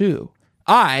color, too.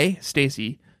 I,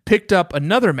 Stacy, picked up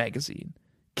another magazine.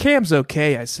 Cam's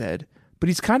okay, I said, but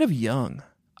he's kind of young.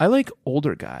 I like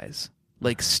older guys,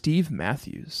 like Steve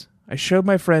Matthews. I showed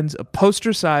my friends a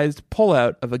poster-sized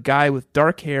pullout of a guy with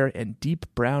dark hair and deep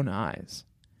brown eyes.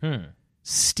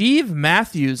 Steve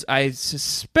Matthews, I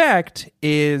suspect,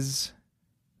 is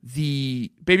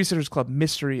the Babysitters Club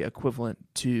mystery equivalent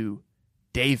to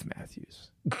Dave Matthews.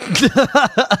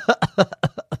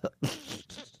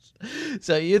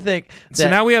 So you think that So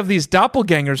now we have these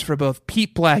doppelgangers for both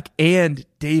Pete Black and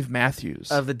Dave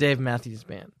Matthews. of the Dave Matthews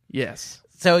Band. Yes.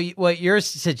 So what you're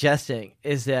suggesting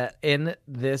is that in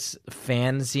this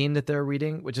fanzine that they're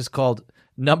reading, which is called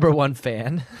Number One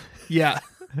Fan, Yeah.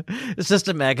 it's just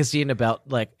a magazine about,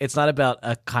 like, it's not about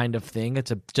a kind of thing.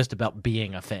 It's just about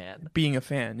being a fan. Being a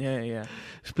fan. Yeah.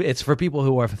 It's for people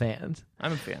who are fans.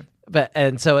 I'm a fan.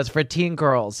 And so it's for teen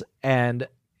girls, and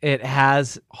it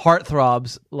has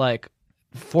heartthrobs like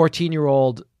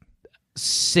 14-year-old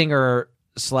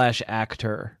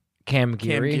singer/actor Cam Cam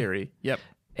Geary Geary. Yep.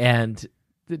 and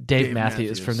Dave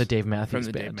Matthews from the Dave Matthews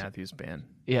From the Band. Dave Matthews Band.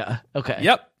 Yeah. Okay.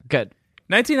 Yep. Good.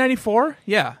 1994?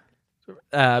 Yeah.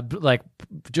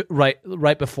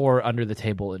 Right before Under the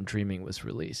Table and Dreaming was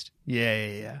released.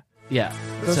 Yeah. Yeah.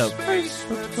 So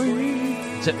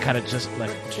kind of just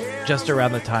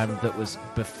around the time that was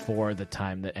before the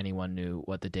time that anyone knew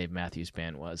what the Dave Matthews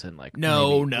Band was, and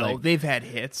No. like, They've had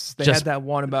hits. They Just- had that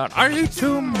one about, I eat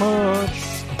too much.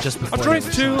 just I before. they drink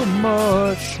were too signed.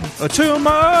 much. Too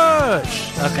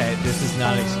much. Okay, this is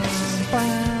not excuses.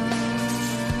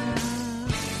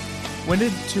 When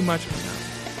did too much come out?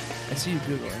 I see you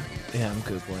Googling. Yeah, I'm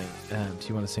googling. Do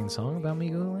you want to sing a song about me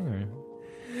googling, or?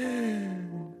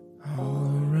 All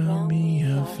around me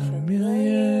are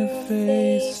familiar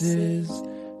faces.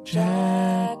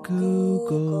 Jack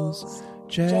Googles.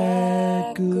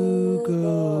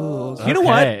 You know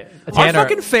what? Okay. Our Tanner-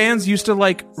 fucking fans used to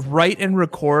write and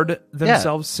record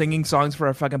themselves singing songs for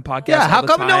our fucking podcast. Yeah, all how the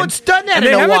come no time. one's done that And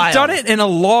in they a haven't while? done it in a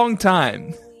long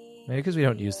time. Maybe because we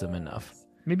don't use them enough.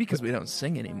 Maybe because we don't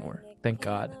sing anymore. Thank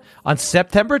God. On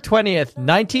September 20th,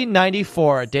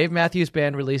 1994, Dave Matthews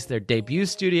Band released their debut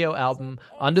studio album,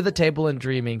 Under the Table and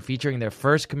Dreaming, featuring their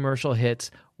first commercial hits,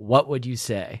 What Would You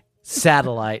Say?,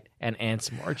 Satellite, and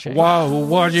Ants Marching. What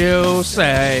would you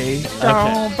say? Okay.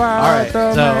 All right,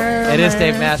 so it is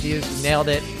Dave Matthews. Nailed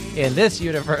it. In this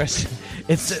universe,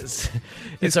 it's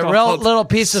a real called little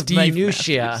piece of Steve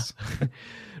minutia,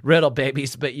 riddle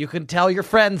babies. But you can tell your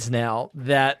friends now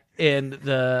that in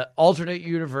the alternate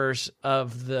universe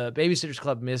of the Babysitters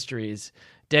Club Mysteries,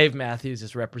 Dave Matthews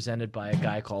is represented by a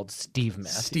guy called Steve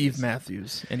Matthews. Steve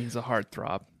Matthews, and he's a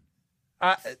heartthrob.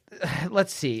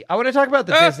 Let's see. I want to talk about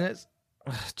the business.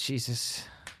 Ugh, Jesus.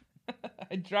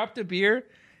 I dropped a beer,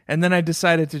 and then I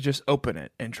decided to just open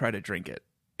it and try to drink it.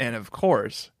 And of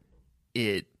course,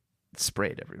 it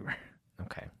sprayed everywhere.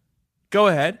 Okay. Go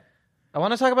ahead. I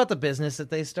want to talk about the business that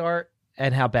they start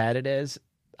and how bad it is.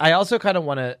 I also kind of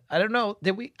want to. I don't know.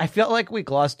 I felt like we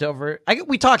glossed over.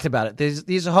 We talked about it.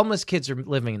 These homeless kids are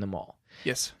living in the mall,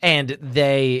 Yes. and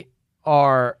they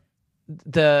are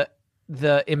the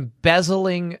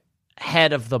embezzling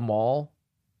head of the mall,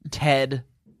 Ted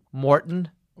Morton,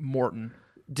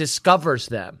 discovers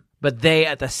them, but they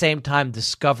at the same time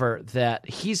discover that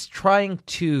he's trying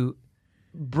to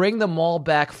bring the mall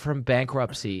back from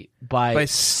bankruptcy by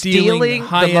stealing the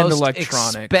high-end most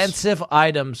electronics. expensive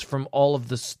items from all of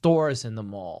the stores in the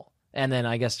mall, and then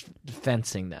I guess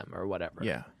fencing them or whatever.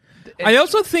 Yeah. I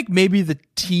also think maybe the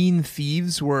teen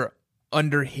thieves were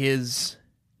under his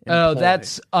Oh, employ.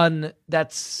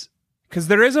 that's Because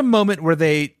there is a moment where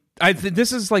this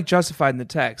is justified in the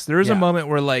text. There is a Yeah. moment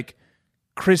where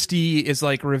Christy is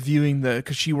reviewing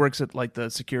because she works at the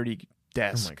security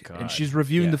desk, God. and she's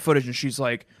reviewing Yeah. the footage, and she's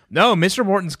like, "No, Mr.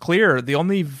 Morton's clear. The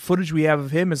only footage we have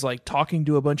of him is talking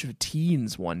to a bunch of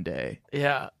teens one day."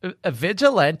 Yeah, a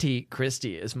vigilante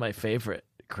Christie is my favorite.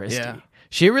 Christie, Yeah.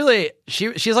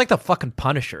 she's like the fucking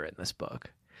Punisher in this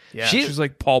book. Yeah, she's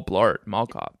like Paul Blart, Mall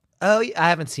Cop. Oh, I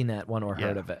haven't seen that one or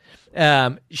heard Yeah. of it.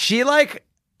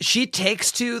 She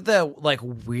takes to the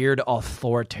weird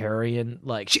authoritarian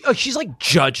she's like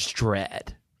Judge Dredd.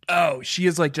 Oh, she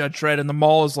is like Judge Dredd, and the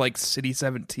mall is like City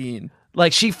 17.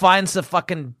 She finds the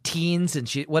fucking teens, and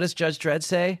what does Judge Dredd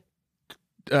say?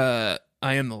 I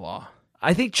am the law.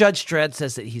 I think Judge Dredd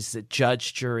says that he's the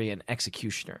judge, jury, and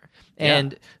executioner.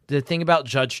 And the thing about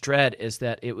Judge Dredd is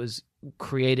that it was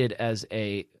created as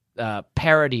a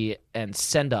parody and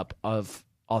send-up of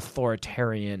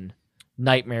authoritarian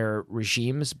nightmare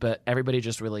regimes, but everybody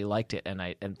just really liked it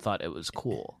and thought it was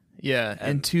cool. Yeah,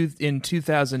 in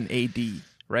 2000 AD,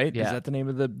 right? Yeah. Is that the name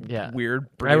of the weird I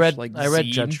British read zine?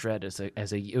 Judge Dredd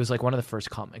as a it was like one of the first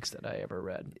comics that I ever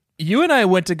read. You and I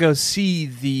went to go see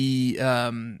the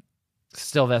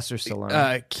Sylvester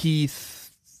Stallone. Keith.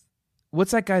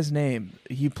 What's that guy's name?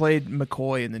 He played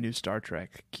McCoy in the new Star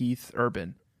Trek. Keith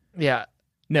Urban. Yeah.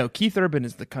 No, Keith Urban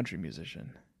is the country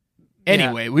musician.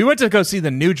 Anyway, we went to go see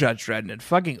the new Judge Dredd and it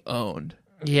fucking owned.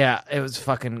 Yeah,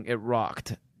 it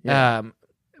rocked. Yeah.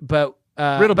 But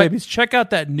Riddle Babies, check out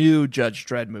that new Judge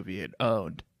Dredd movie. It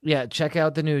owned. Yeah, check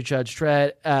out the new Judge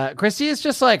Dredd. Christy is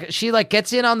just like, she like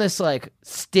gets in on this like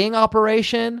sting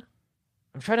operation.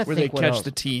 I'm trying to Where think they what catch else.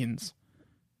 the teens.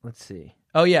 Let's see.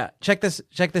 Oh yeah, check this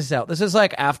out. This is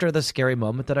like after the scary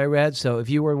moment that I read. So if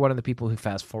you were one of the people who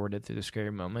fast forwarded through the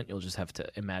scary moment, you'll just have to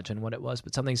imagine what it was.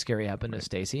 But something scary happened to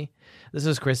Stacy. This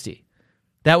is Christy.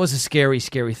 That was a scary,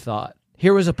 scary thought.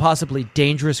 Here was a possibly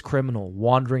dangerous criminal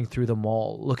wandering through the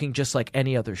mall, looking just like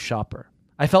any other shopper.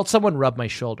 I felt someone rub my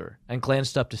shoulder and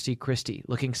glanced up to see Christy,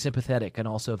 looking sympathetic and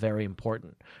also very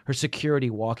important. Her security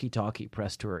walkie-talkie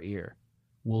pressed to her ear.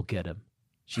 "We'll get him,"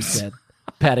 she said,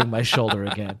 patting my shoulder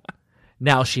again.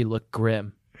 Now she looked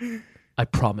grim. "I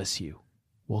promise you,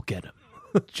 we'll get him."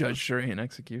 Judge, jury, and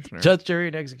executioner. Judge, jury,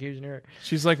 and executioner.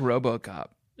 She's like RoboCop.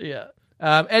 Yeah.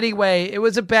 Anyway, it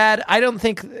was I don't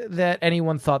think that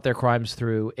anyone thought their crimes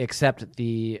through except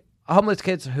the homeless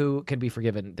kids who can be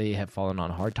forgiven. They have fallen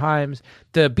on hard times.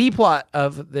 The B plot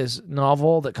of this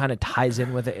novel that kind of ties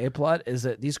in with the A plot is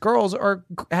that these girls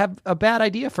have a bad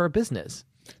idea for a business.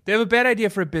 They have a bad idea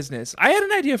for a business. I had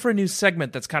an idea for a new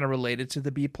segment that's kind of related to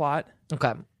the B plot.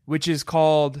 Okay. Which is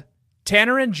called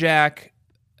Tanner and Jack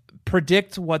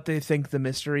predict what they think the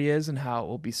mystery is and how it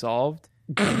will be solved.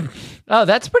 Oh,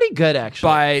 that's pretty good, actually.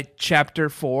 By chapter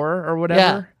 4 or whatever.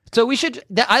 Yeah. So we should,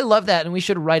 I love that, and we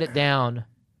should write it down.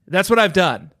 That's what I've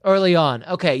done. Early on.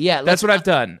 Okay, yeah. That's what I've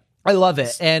done. I love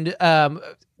it. And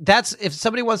that's, if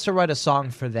somebody wants to write a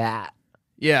song for that.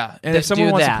 Yeah, and if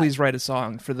someone wants to please write a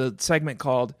song for the segment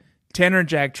called Tanner and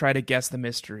Jack Try to Guess the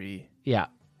Mystery. Yeah.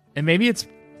 And maybe it's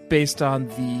based on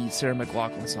the Sarah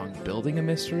McLachlan song Building a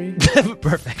Mystery.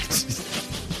 Perfect.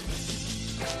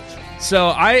 So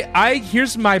I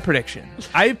here's my prediction.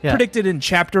 I predicted in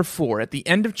chapter 4, at the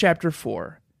end of chapter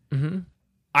 4,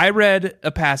 I read a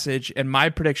passage and my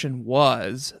prediction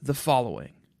was the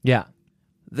following. Yeah.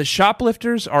 The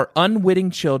shoplifters are unwitting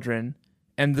children,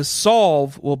 and the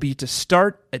solve will be to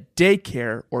start a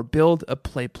daycare or build a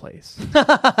play place.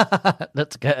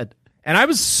 That's good. And I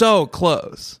was so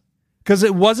close because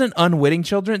it wasn't unwitting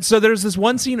children. So there's this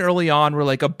one scene early on where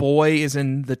like a boy is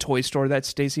in the toy store that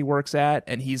Stacy works at,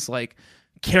 and he's like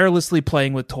carelessly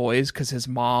playing with toys because his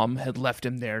mom had left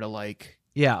him there to like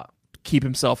keep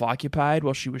himself occupied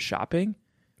while she was shopping.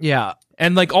 Yeah.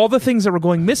 And like all the things that were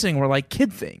going missing were like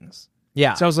kid things.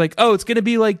 Yeah. So I was like, oh, it's going to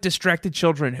be like distracted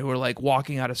children who are like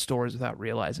walking out of stores without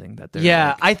realizing that they're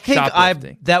like, I think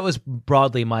shoplifting. that was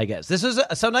broadly my guess. This is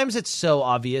sometimes it's so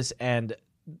obvious, and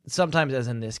sometimes, as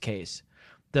in this case,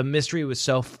 the mystery was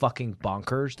so fucking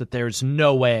bonkers that there's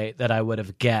no way that I would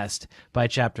have guessed by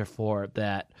chapter 4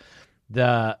 that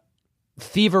the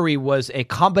thievery was a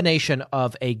combination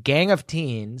of a gang of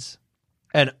teens,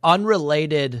 an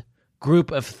unrelated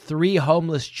group of 3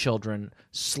 homeless children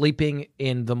sleeping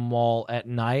in the mall at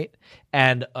night,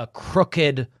 and a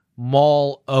crooked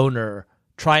mall owner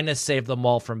trying to save the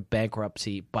mall from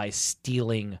bankruptcy by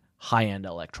stealing high-end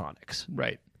electronics.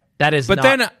 Right. That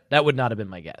would not have been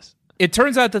my guess. It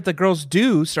turns out that the girls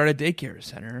do start a daycare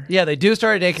center. Yeah, they do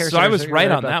start a daycare center. So I was you're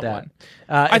right on about that one.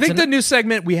 I think the new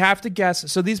segment, we have to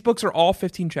guess. So these books are all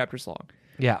 15 chapters long.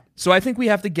 Yeah. So I think we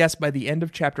have to guess by the end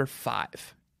of chapter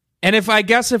 5. And if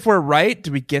we're right,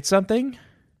 do we get something?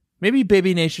 Maybe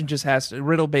Baby Nation just has to,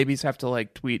 Riddle Babies have to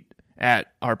like tweet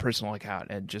at our personal account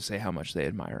and just say how much they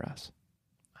admire us.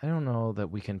 I don't know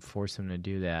that we can force them to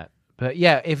do that. But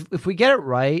yeah, if we get it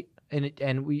right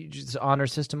and we just honor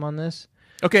system on this.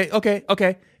 Okay.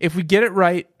 If we get it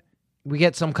right, we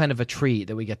get some kind of a treat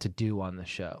that we get to do on the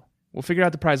show. We'll figure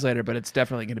out the prize later, but it's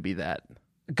definitely going to be that.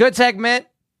 Good segment.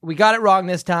 We got it wrong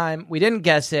this time. We didn't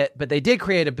guess it, but they did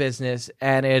create a business,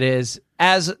 and it is,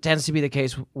 as tends to be the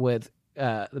case with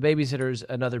the babysitters,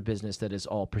 another business that is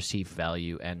all perceived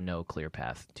value and no clear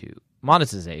path to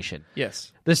monetization.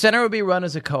 Yes. The center would be run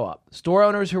as a co-op. Store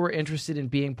owners who were interested in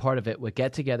being part of it would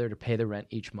get together to pay the rent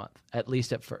each month, at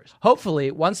least at first. Hopefully,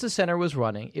 once the center was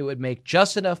running, it would make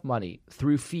just enough money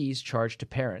through fees charged to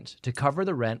parents to cover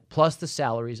the rent plus the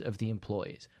salaries of the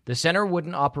employees. The center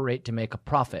wouldn't operate to make a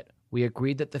profit, We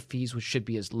agreed that the fees should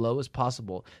be as low as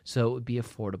possible so it would be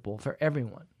affordable for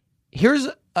everyone. Here's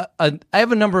I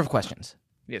have a number of questions.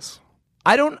 Yes.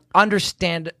 I don't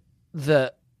understand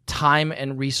the time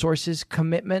and resources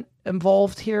commitment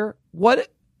involved here.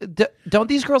 Don't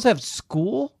these girls have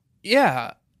school?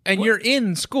 Yeah. And you're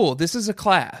in school. This is a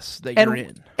class that you're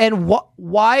in. And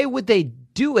why would they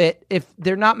do it if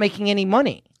they're not making any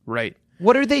money? Right.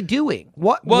 What are they doing?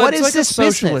 What it's is like this a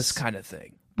socialist business? kind of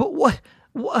thing. But what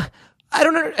I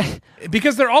don't know.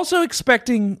 Because they're also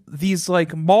expecting these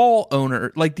like mall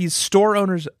owner, like these store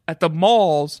owners at the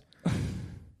malls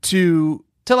to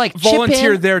like volunteer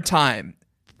chip in? their time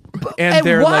and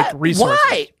their like resources.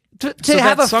 Why? To So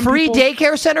have that a some free people-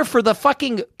 daycare center for the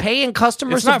fucking paying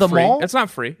customers It's not of the free. mall? It's not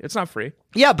free. It's not free.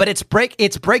 Yeah, but it's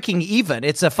breaking even.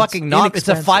 It's a fucking it's a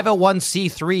inexpensive.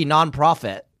 501c3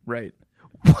 nonprofit. Right.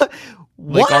 What?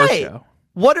 Like our Why? show.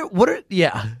 What are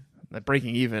yeah. That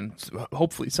breaking even,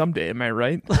 hopefully someday. Am I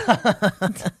right?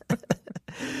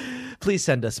 Please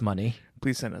send us money.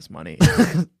 Please send us money.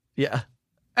 Yeah.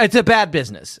 It's a bad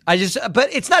business. But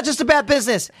it's not just a bad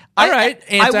business. All right,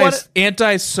 wanna-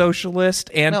 anti-socialist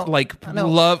and No, no.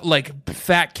 love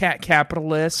fat cat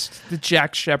capitalist, the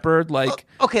Jack Shepherd,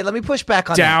 Okay, let me push back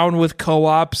on down with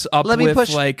co-ops, up Let me with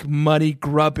push- like money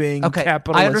grubbing that. Okay,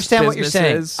 capitalist I understand what you're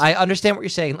saying. businesses. I understand what you're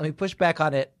saying. Let me push back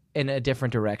on it in a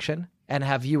different direction and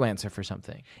have you answer for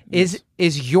something. Is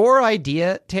your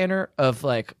idea, Tanner,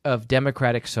 of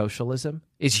democratic socialism?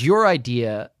 Is your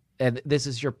idea, and this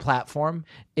is your platform,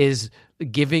 is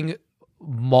giving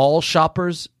mall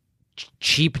shoppers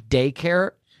cheap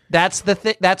daycare? That's the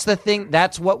thing. That's the thing.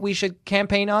 That's what we should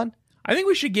campaign on. I think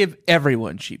we should give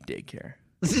everyone cheap daycare.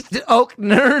 Oh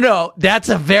no! That's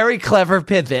a very clever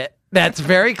pivot. That's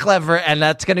very clever, and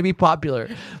that's going to be popular.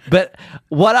 But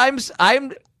what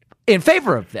I'm in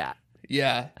favor of that.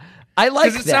 Yeah, I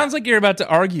like because it that. sounds like you're about to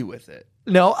argue with it.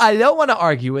 No, I don't want to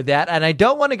argue with that, and I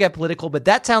don't want to get political. But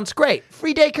that sounds great.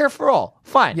 Free daycare for all.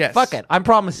 Fine. Yes. Fuck it. I'm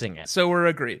promising it. So we're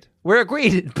agreed. We're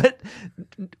agreed. But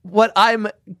what I'm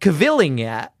cavilling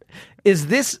at is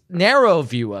this narrow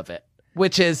view of it,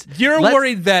 which is You're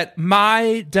worried that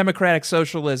my democratic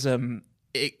socialism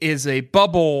is a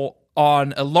bubble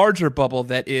on a larger bubble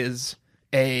that is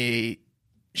a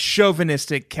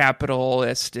chauvinistic,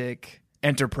 capitalistic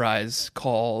enterprise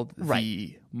called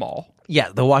the mall. Yeah,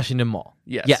 the Washington Mall.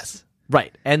 Yes. Yes.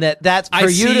 Right. And that's for I you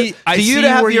see- to I for you see to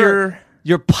have where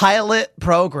your pilot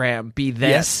program be this.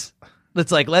 Yes.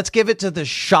 It's like, let's give it to the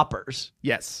shoppers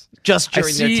Yes. just I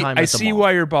during see, their time I at the see mall.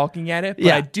 why you're balking at it, but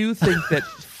Yeah. I do think that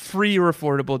free or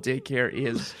affordable daycare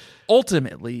is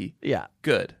ultimately Yeah.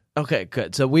 good. Okay,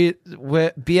 good. So we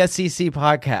BSCC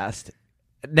podcast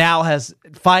now has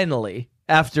finally,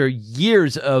 after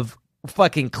years of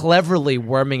fucking cleverly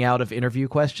worming out of interview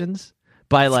questions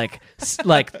by like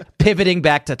pivoting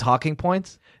back to talking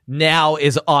points, now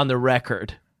is on the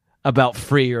record about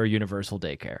free or universal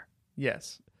daycare.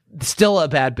 Yes. Still a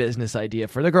bad business idea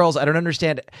for the girls. I don't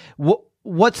understand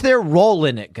what's their role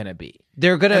in it going to be.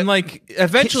 They're going And to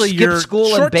eventually skip your school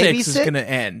and short takes is babysit? going to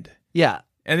end. yeah.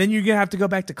 And then you're going to have to go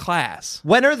back to class.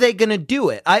 When are they going to do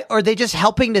it? Are they just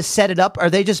helping to set it up? Are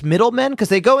they just middlemen? Because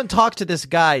they go and talk to this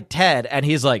guy, Ted, and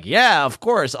he's like, yeah, of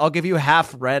course, I'll give you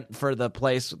half rent for the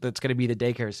place that's going to be the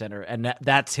daycare center. And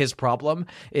that's his problem,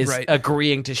 is Right.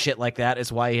 agreeing to shit like that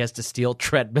is why he has to steal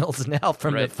treadmills now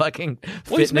from the Right. fucking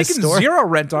Well, he's fitness making store. zero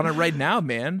rent on it right now,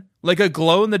 man. Like a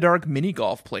glow-in-the-dark mini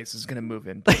golf place is going to move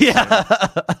in. Yeah.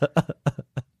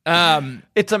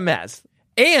 It's a mess.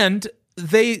 And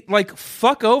they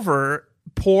fuck over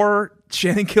poor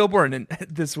Shannon Kilborn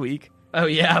this week, Oh,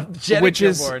 yeah. Jenna Which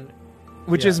is- Kilborn.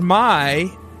 which is my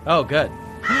Oh, good.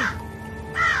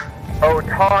 O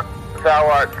taunt thou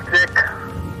art sick,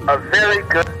 a very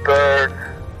good bird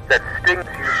that stings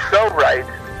you so right,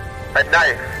 a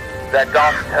knife that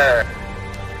doth turn.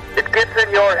 It gets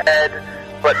in your head,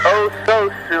 but oh so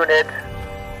soon it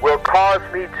will cause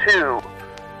me to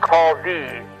call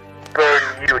thee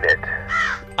burn unit.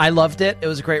 I loved it. It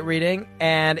was a great reading.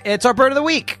 And it's our Burn of the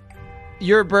Week.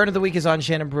 Your Burn of the Week is on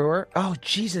Shannon Brewer. Oh,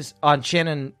 Jesus. On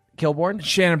Shannon Kilborn.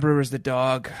 Shannon Brewer's the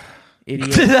dog.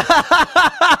 Idiot.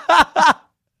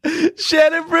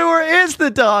 Shannon Brewer is the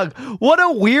dog. What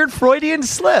a weird Freudian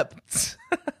slip.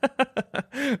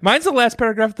 Mine's the last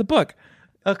paragraph of the book.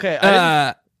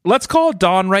 Okay. Let's call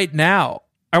Dawn right now.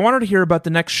 I want her to hear about the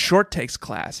next short takes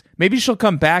class. Maybe she'll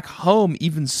come back home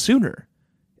even sooner.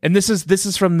 And this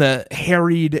is from the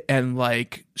harried and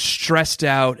stressed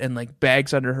out and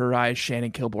bags under her eyes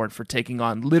Shannon Kilborn for taking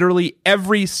on literally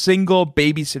every single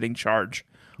babysitting charge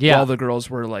Yeah. while the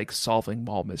girls were solving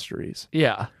mall mysteries.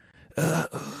 Yeah.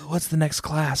 What's the next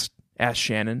class? Asked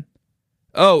Shannon.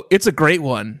 Oh, it's a great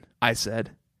one, I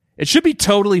said. It should be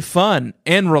totally fun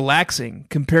and relaxing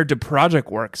compared to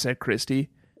project work, said Christy.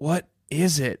 What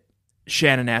is it?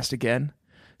 Shannon asked again.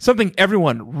 Something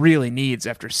everyone really needs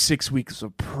after 6 weeks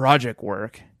of project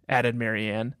work, added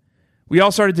Marianne. We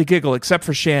all started to giggle except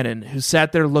for Shannon, who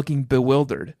sat there looking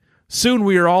bewildered. Soon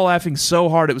we were all laughing so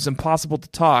hard it was impossible to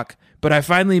talk, but I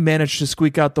finally managed to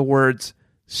squeak out the words,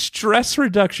 stress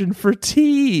reduction for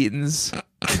teens.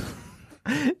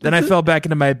 Then I fell back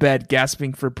into my bed,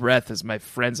 gasping for breath as my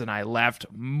friends and I laughed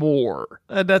more.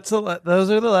 Those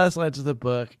are the last lines of the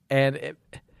book, and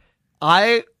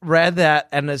I read that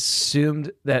and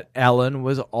assumed that Ellen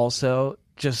was also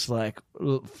just like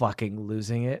fucking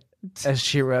losing it as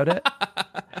she wrote it.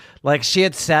 Like she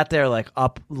had sat there like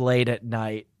up late at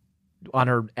night on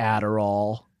her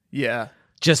Adderall, Yeah.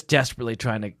 just desperately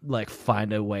trying to like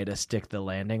find a way to stick the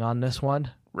landing on this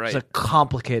one. Right. It's a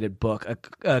complicated book,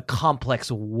 a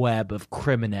complex web of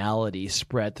criminality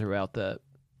spread throughout the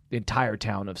entire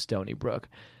town of Stony Brook.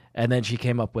 And then she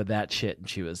came up with that shit, and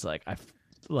she was like,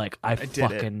 I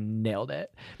fucking nailed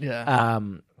it. Yeah.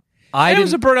 It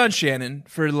was a burn on Shannon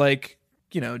for like,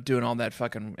 doing all that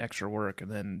fucking extra work.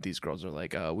 And then these girls are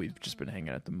like, oh, we've just been hanging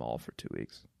out at the mall for 2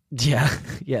 weeks. Yeah.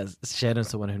 Yes.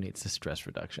 Shannon's the one who needs the stress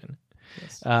reduction.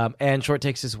 Yes. And Short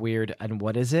Takes is weird. And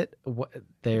what is it?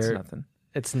 It's nothing.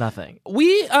 It's nothing.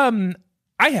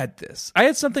 I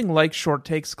had something like Short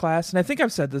Takes class, and I think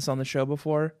I've said this on the show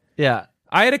before. Yeah.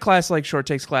 I had a class like Short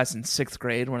Takes class in 6th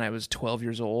grade when I was 12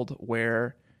 years old,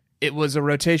 where it was a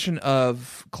rotation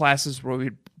of classes where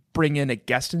we'd bring in a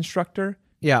guest instructor.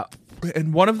 Yeah.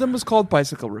 And one of them was called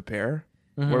Bicycle Repair,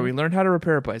 where we learned how to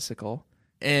repair a bicycle.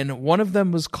 And one of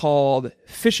them was called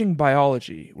Fishing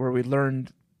Biology, where we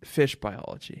learned fish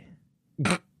biology.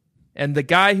 And the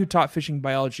guy who taught fishing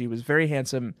biology was very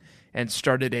handsome and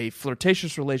started a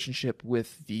flirtatious relationship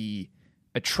with the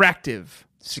attractive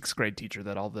 6th grade teacher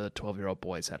that all the 12-year-old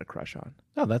boys had a crush on.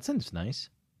 Oh, that sounds nice.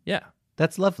 Yeah.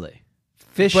 That's lovely.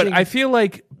 Fishing. But I feel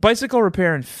like bicycle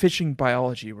repair and fishing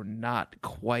biology were not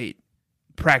quite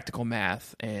practical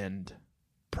math and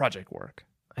project work.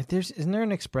 Isn't there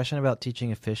an expression about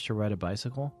teaching a fish to ride a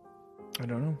bicycle? I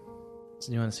don't know.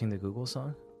 Do you want to sing the Google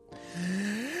song?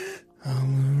 All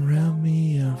around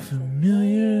me are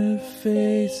familiar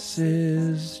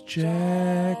faces.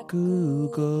 Jack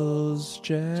Googles,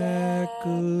 Jack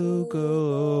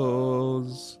Googles.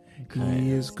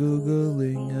 He is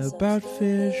Googling about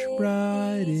fish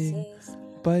riding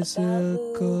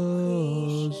bicycles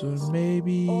or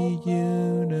maybe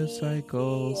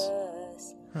unicycles.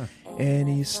 Huh. And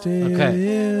he's still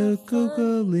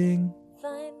Googling.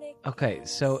 Okay,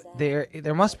 so there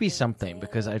must be something,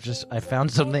 because I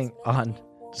found something on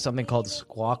something called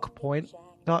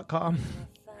squawkpoint.com.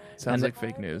 Sounds like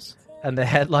fake news. And the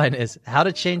headline is How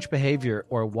to Change Behavior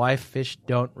or Why Fish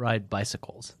Don't Ride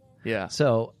Bicycles. Yeah.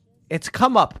 So it's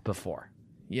come up before.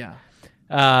 Yeah.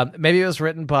 Maybe it was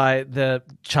written by the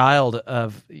child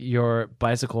of your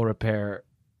bicycle repair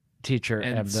teacher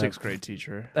And the 6th grade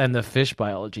teacher. and the fish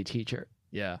biology teacher.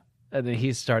 Yeah. And then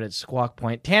he started Squawk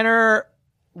Point. Tanner,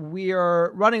 we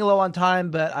are running low on time,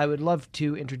 but I would love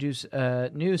to introduce a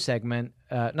new segment,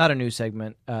 not a new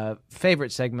segment,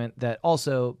 favorite segment that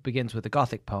also begins with a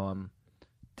Gothic poem.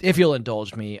 If you'll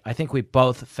indulge me, I think we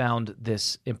both found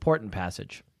this important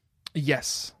passage.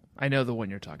 Yes. I know the one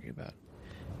you're talking about.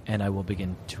 And I will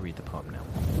begin to read the poem now.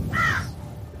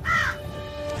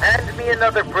 Hand me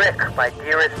another brick, my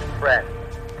dearest friend,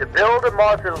 to build a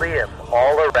mausoleum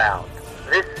all around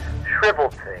this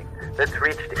shriveled thing that's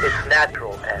reached its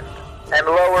natural end, and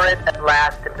lower it at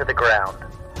last into the ground.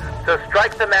 So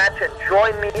strike the match and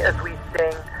join me as we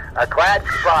sing a glad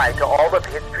goodbye to all of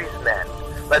history's men.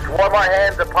 Let's warm our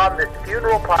hands upon this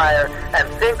funeral pyre and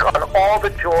think on all the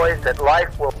joys that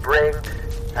life will bring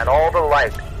and all the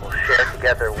light we'll share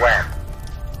together when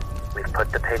we've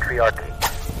put the patriarchy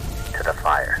to the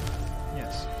fire.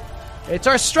 Yes. It's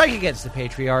our strike against the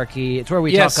patriarchy. It's where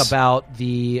we Yes. talk about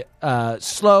the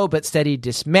slow but steady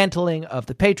dismantling of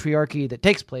the patriarchy that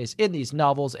takes place in these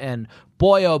novels. And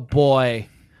boy, oh boy,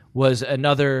 was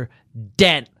another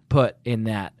dent put in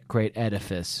that great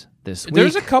edifice this week.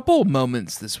 There's a couple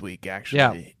moments this week, actually.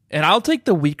 Yeah. And I'll take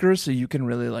the weaker so you can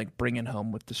really like bring it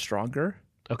home with the stronger.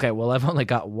 Okay, well, I've only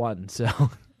got one, so...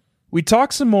 We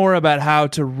talk some more about how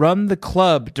to run the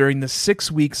club during the 6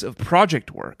 weeks of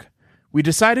project work. We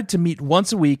decided to meet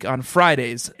once a week on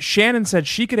Fridays. Shannon said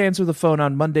she could answer the phone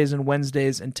on Mondays and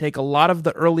Wednesdays and take a lot of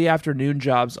the early afternoon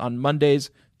jobs on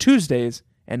Mondays, Tuesdays,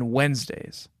 and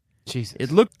Wednesdays. Jesus.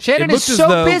 It looked Shannon it looked is as so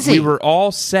though busy. we were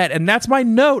all set, and that's my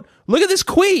note. Look at this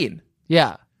queen.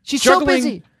 Yeah. She's so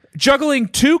busy. Juggling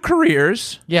 2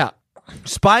 careers, Yeah.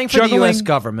 Spying for the U.S.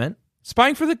 government.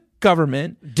 Spying for the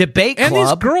government. Debate and club. And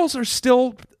these girls are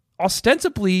still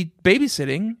ostensibly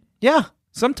babysitting. Yeah.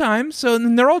 Sometimes. So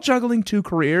then they're all juggling 2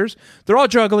 careers. They're all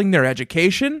juggling their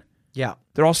education. Yeah.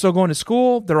 They're all still going to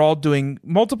school. They're all doing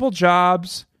multiple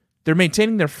jobs. They're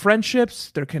maintaining their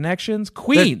friendships, their connections.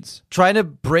 Queens. They're trying to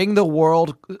bring the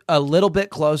world a little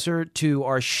bit closer to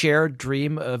our shared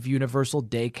dream of universal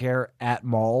daycare at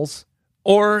malls.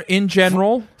 Or in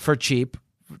general. For cheap.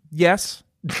 Yes.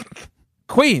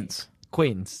 Queens.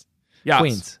 Yes.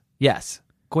 Queens. Yes.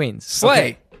 Queens. Slay.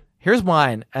 Okay. Here's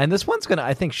mine. And this one's going to,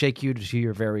 I think, shake you to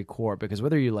your very core because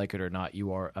whether you like it or not,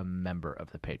 you are a member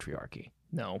of the patriarchy.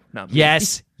 No, not me.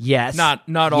 Yes.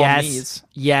 Not all me's.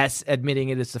 Yes, admitting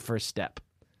it is the first step.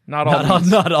 Not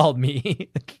all me.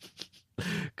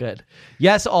 Good.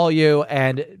 Yes, all you,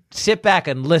 and sit back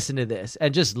and listen to this,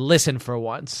 and just listen for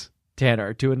once,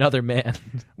 Tanner, to another man.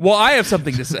 Well, I have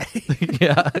something to say.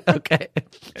 Yeah, okay.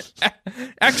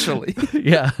 Actually.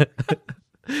 Yeah.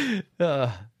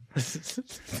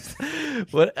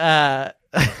 What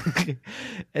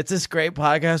it's this great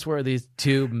podcast where these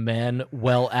 2 men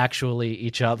actually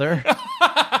each other.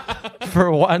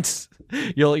 For once,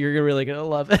 you're really gonna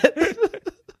love it.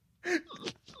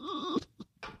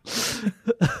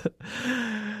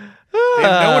 They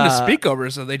have no one to speak over,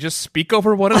 so they just speak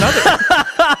over one another.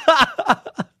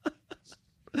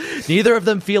 Neither of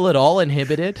them feel at all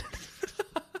inhibited.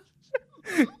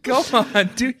 Go on,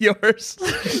 do yours.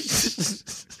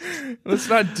 Let's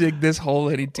not dig this hole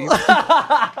any deeper.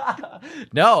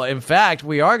 No, in fact,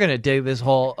 we are going to dig this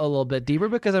hole a little bit deeper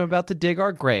because I'm about to dig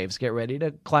our graves. Get ready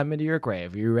to climb into your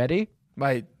grave. Are you ready?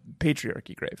 My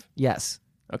patriarchy grave. Yes.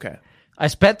 Okay. I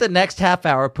spent the next half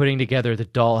hour putting together the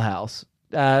dollhouse.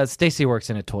 Stacy works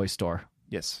in a toy store.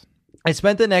 Yes. I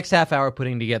spent the next half hour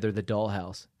putting together the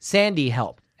dollhouse. Sandy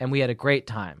helped, and we had a great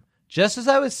time. Just as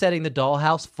I was setting the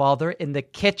dollhouse, father in the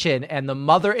kitchen and the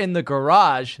mother in the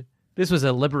garage. This was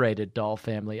a liberated doll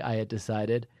family, I had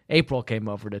decided. April came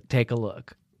over to take a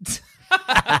look.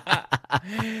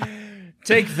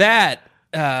 Take that,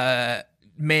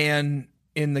 man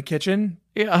in the kitchen.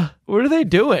 Yeah. What are they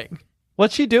doing?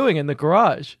 What's she doing in the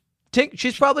garage?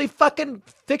 She's probably fucking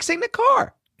fixing the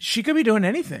car. She could be doing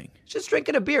anything. She's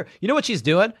drinking a beer. You know what she's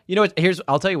doing? You know what?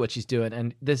 I'll tell you what she's doing.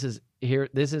 And this is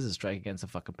a strike against the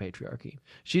fucking patriarchy.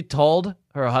 She told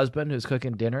her husband who's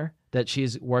cooking dinner that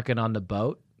she's working on the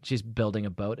boat. She's building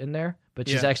a boat in there, but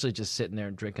she's actually just sitting there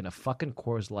and drinking a fucking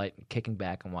Coors Light and kicking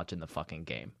back and watching the fucking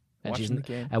game.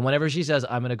 And whenever she says,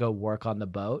 I'm going to go work on the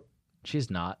boat, she's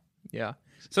not. Yeah.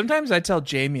 Sometimes I tell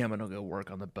Jamie I'm going to go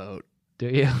work on the boat. Do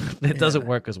you? It doesn't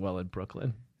work as well in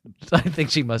Brooklyn. I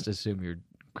think she must assume you're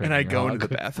and I go into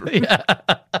the bathroom. Yeah.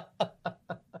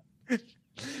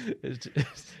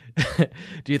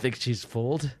 Do you think she's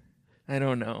fooled? I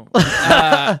don't know.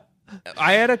 I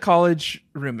had a college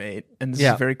roommate, and this is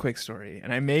a very quick story,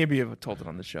 and I maybe have told it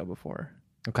on the show before.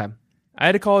 Okay. I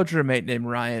had a college roommate named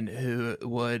Ryan who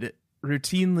would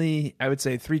routinely, I would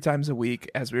say 3 times a week,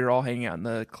 as we were all hanging out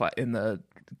in the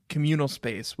communal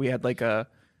space, we had like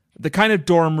the kind of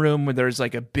dorm room where there's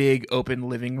like a big open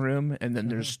living room, and then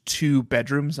there's 2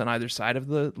 bedrooms on either side of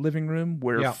the living room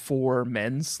where 4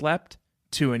 men slept,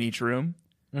 2 in each room.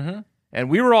 Mm-hmm. And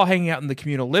we were all hanging out in the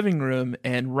communal living room,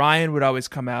 and Ryan would always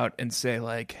come out and say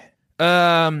like,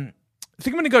 I think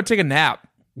I'm going to go take a nap.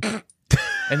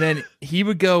 And then he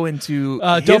would go into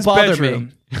his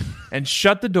bedroom and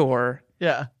shut the door.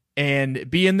 Yeah. And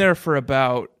be in there for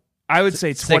about, I would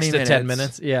say 20 6 minutes. to 10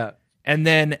 minutes. Yeah. And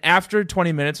then after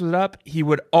 20 minutes was up, he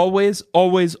would always,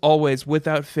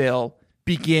 without fail,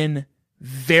 begin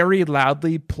very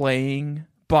loudly playing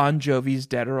Bon Jovi's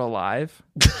Dead or Alive.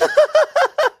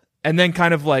 And then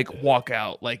kind of like walk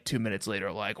out like 2 minutes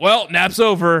later, like, well, nap's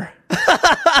over.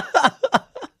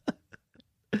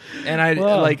 And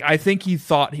I think he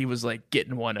thought he was like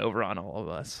getting one over on all of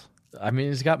us. I mean,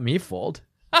 he's got me fooled.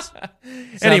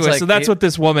 Anyway, so that's what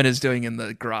this woman is doing in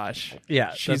the garage.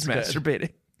 Yeah, she's masturbating.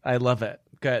 Good. I love it.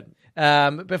 Good.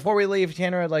 Before we leave,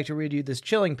 Tanner, I'd like to read you this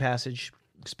chilling passage.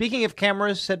 Speaking of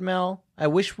cameras, said Mel, I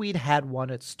wish we'd had one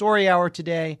at Story Hour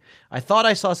today. I thought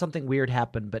I saw something weird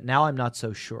happen, but now I'm not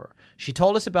so sure. She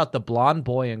told us about the blonde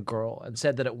boy and girl and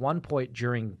said that at one point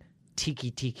during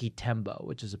Tiki Tiki Tembo,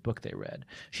 which is a book they read,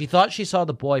 she thought she saw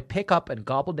the boy pick up and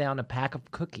gobble down a pack of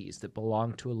cookies that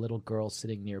belonged to a little girl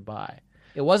sitting nearby.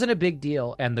 It wasn't a big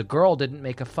deal, and the girl didn't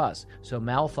make a fuss, so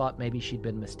Mal thought maybe she'd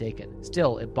been mistaken.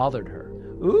 Still, it bothered her.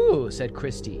 Ooh, said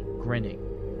Christy, grinning.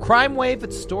 Crime wave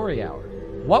at Story Hour.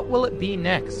 What will it be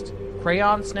next?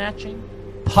 Crayon snatching?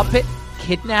 Puppet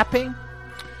kidnapping?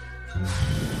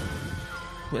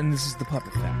 And this is the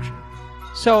puppet faction.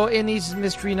 So in these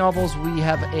mystery novels, we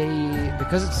have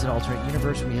because it's an alternate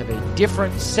universe, we have a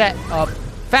different set of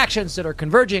factions that are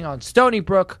converging on Stony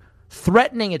Brook,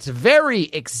 threatening its very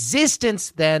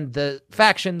existence than the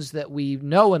factions that we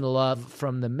know and love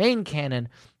from the main canon.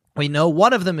 We know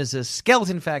one of them is a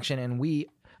skeleton faction, and we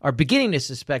are beginning to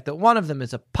suspect that one of them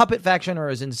is a puppet faction or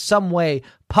is in some way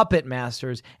puppet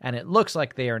masters, and it looks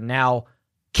like they are now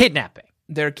kidnapping.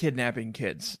 They're kidnapping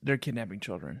kids. They're kidnapping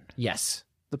children. Yes.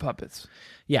 The puppets.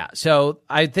 Yeah, so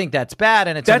I think that's bad,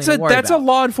 and it's that's something to worry a about.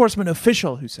 law enforcement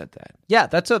official who said that. Yeah,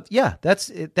 that's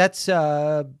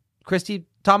Christy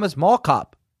Thomas Mall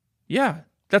Cop. Yeah,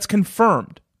 that's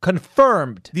confirmed.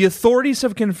 Confirmed. The authorities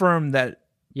have confirmed that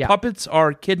puppets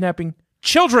are kidnapping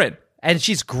children. And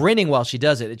she's grinning while she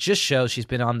does it. It just shows she's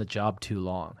been on the job too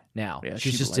long now. Yeah,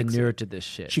 she's she just likes inured it. to this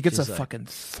shit. She gets She's a like, fucking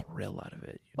thrill out of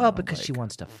it. Well, because she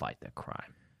wants to fight the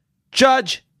crime.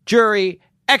 Judge, jury,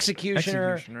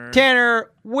 executioner. Tanner,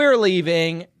 we're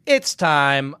leaving. It's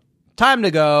time. Time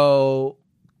to go.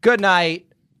 Good night.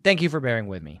 Thank you for bearing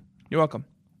with me. You're welcome.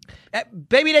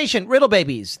 Baby Nation, Riddle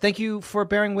Babies, thank you for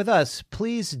bearing with us.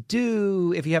 Please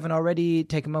do, if you haven't already,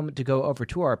 take a moment to go over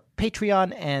to our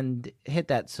Patreon and hit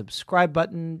that subscribe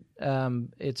button.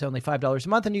 It's only $5 a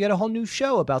month, and you get a whole new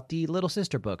show about the Little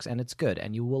Sister books, and it's good,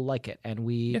 and you will like it. And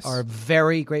we are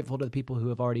very grateful to the people who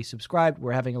have already subscribed.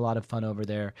 We're having a lot of fun over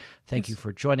there. Thank you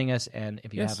for joining us, and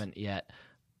if you haven't yet,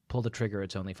 pull the trigger.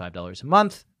 It's only $5 a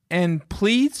month. And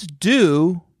please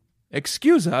do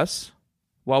excuse us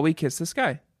while we kiss the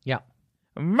sky. Yeah.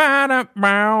 Okay. All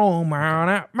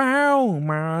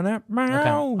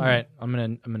right.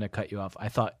 I'm gonna cut you off. I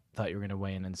thought you were gonna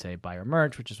weigh in and say buy our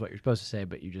merch, which is what you're supposed to say,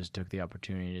 but you just took the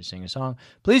opportunity to sing a song.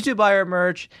 Please do buy our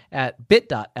merch at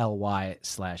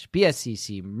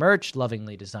bit.ly/BSCC merch,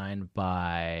 lovingly designed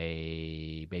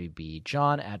by Baby B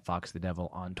John at Fox the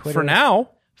Devil on Twitter.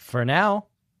 For now.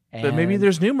 But maybe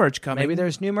there's new merch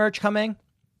coming.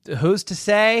 Who's to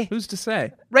say?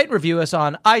 Rate and review us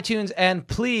on iTunes, and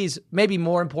please, maybe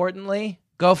more importantly,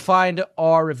 go find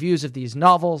our reviews of these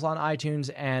novels on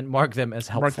iTunes and mark them as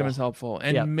helpful.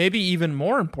 And maybe even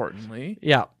more importantly,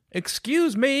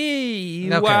 excuse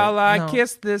me while I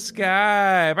kiss this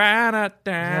guy.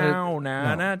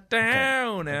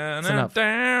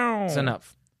 It's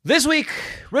enough. This week,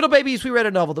 Riddle Babies, we read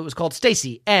a novel that was called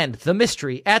Stacy and the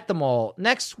Mystery at the Mall.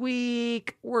 Next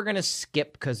week, we're going to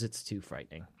skip because it's too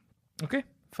frightening. Okay,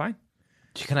 fine.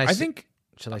 Should I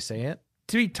say it?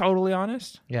 To be totally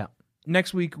honest, yeah.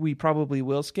 Next week, we probably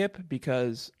will skip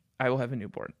because I will have a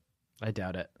newborn. I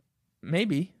doubt it.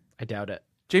 Maybe. I doubt it.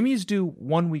 Jamie is due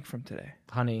 1 week from today.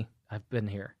 Honey, I've been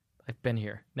here.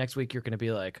 Next week, you're going to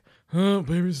be like,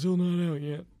 baby's still not out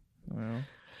yet. Well,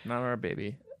 not our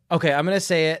baby. Okay, I'm going to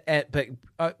say it, but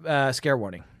scare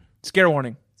warning. Scare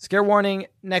warning. Scare warning.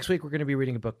 Next week, we're going to be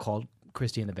reading a book called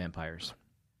Christy and the Vampires.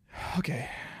 Okay.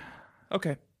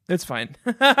 It's fine.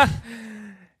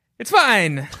 It's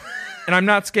fine. And I'm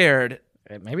not scared.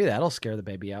 Maybe that'll scare the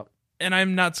baby out. And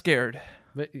I'm not scared.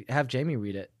 But have Jamie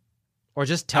read it. Or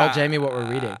just tell Jamie what we're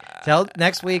reading. Tell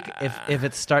next week, if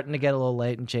it's starting to get a little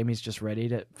late and Jamie's just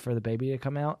ready for the baby to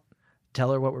come out,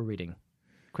 tell her what we're reading.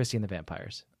 Christy and the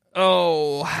Vampires.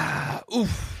 Oh,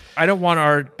 oof. I don't want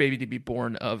our baby to be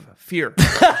born of fear.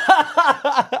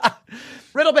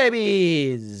 Riddle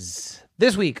Babies.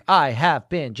 This week, I have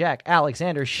been Jack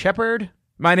Alexander Shepard.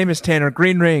 My name is Tanner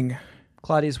Greenring.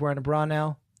 Claudia's wearing a bra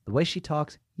now. The way she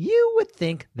talks, you would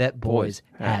think that boys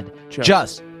had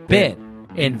just been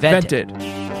invented.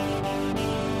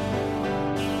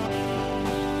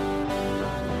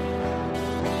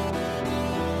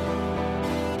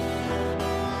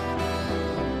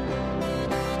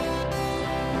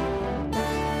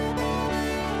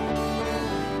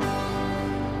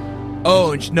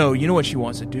 Oh, no, you know what she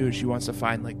wants to do? She wants to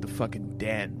find, like, the fucking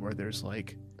den where there's,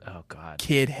 like, oh god,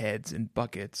 kid heads and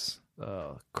buckets.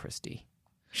 Oh, Christy.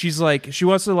 She's like, she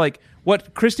wants to, like,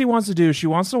 what Christy wants to do, she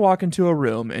wants to walk into a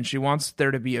room and she wants there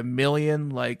to be a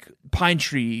million, like, pine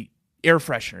tree air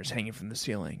fresheners hanging from the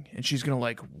ceiling. And she's going to,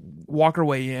 like, walk her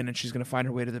way in and she's going to find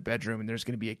her way to the bedroom and there's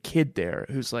going to be a kid there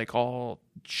who's, like, all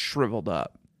shriveled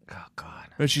up. Oh, God.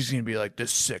 And she's going to be like,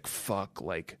 this sick fuck,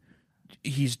 like,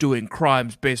 he's doing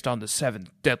crimes based on the 7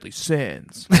 deadly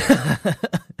sins.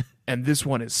 And this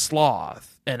one is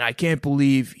sloth. And I can't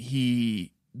believe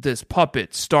this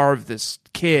puppet starved this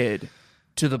kid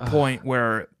to the point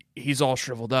where he's all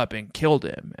shriveled up and killed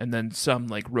him. And then some,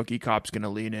 like, rookie cop's going to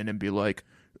lean in and be like,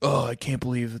 oh, I can't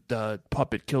believe that the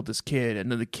puppet killed this kid.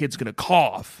 And then the kid's going to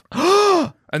cough.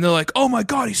 And they're like, oh my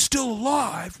God, he's still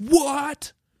alive.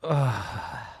 What?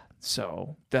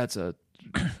 So that's a...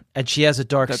 And she has a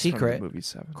dark That's secret. from movie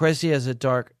 7. Christy has a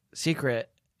dark secret,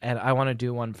 and I want to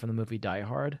do one from the movie Die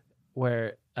Hard,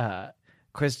 where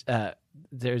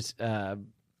there's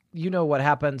you know what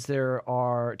happens. There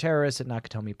are terrorists at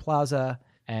Nakatomi Plaza,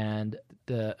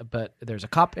 but there's a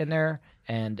cop in there,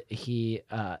 and he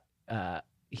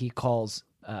calls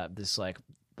this like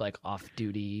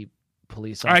off-duty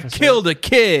police officer. I killed a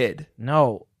kid.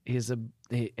 No,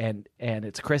 and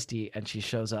it's Christy, and she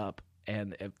shows up,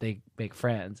 and they make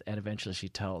friends, and eventually she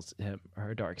tells him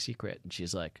her dark secret, and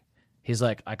he's like,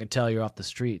 I can tell you're off the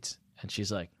streets, and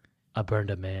she's like, I burned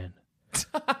a man.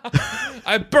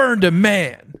 I burned a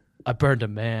man. I burned a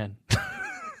man.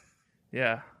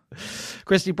 Yeah.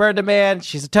 Christy burned a man.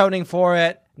 She's atoning for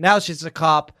it. Now she's a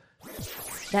cop.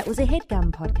 That was a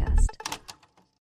HeadGum podcast.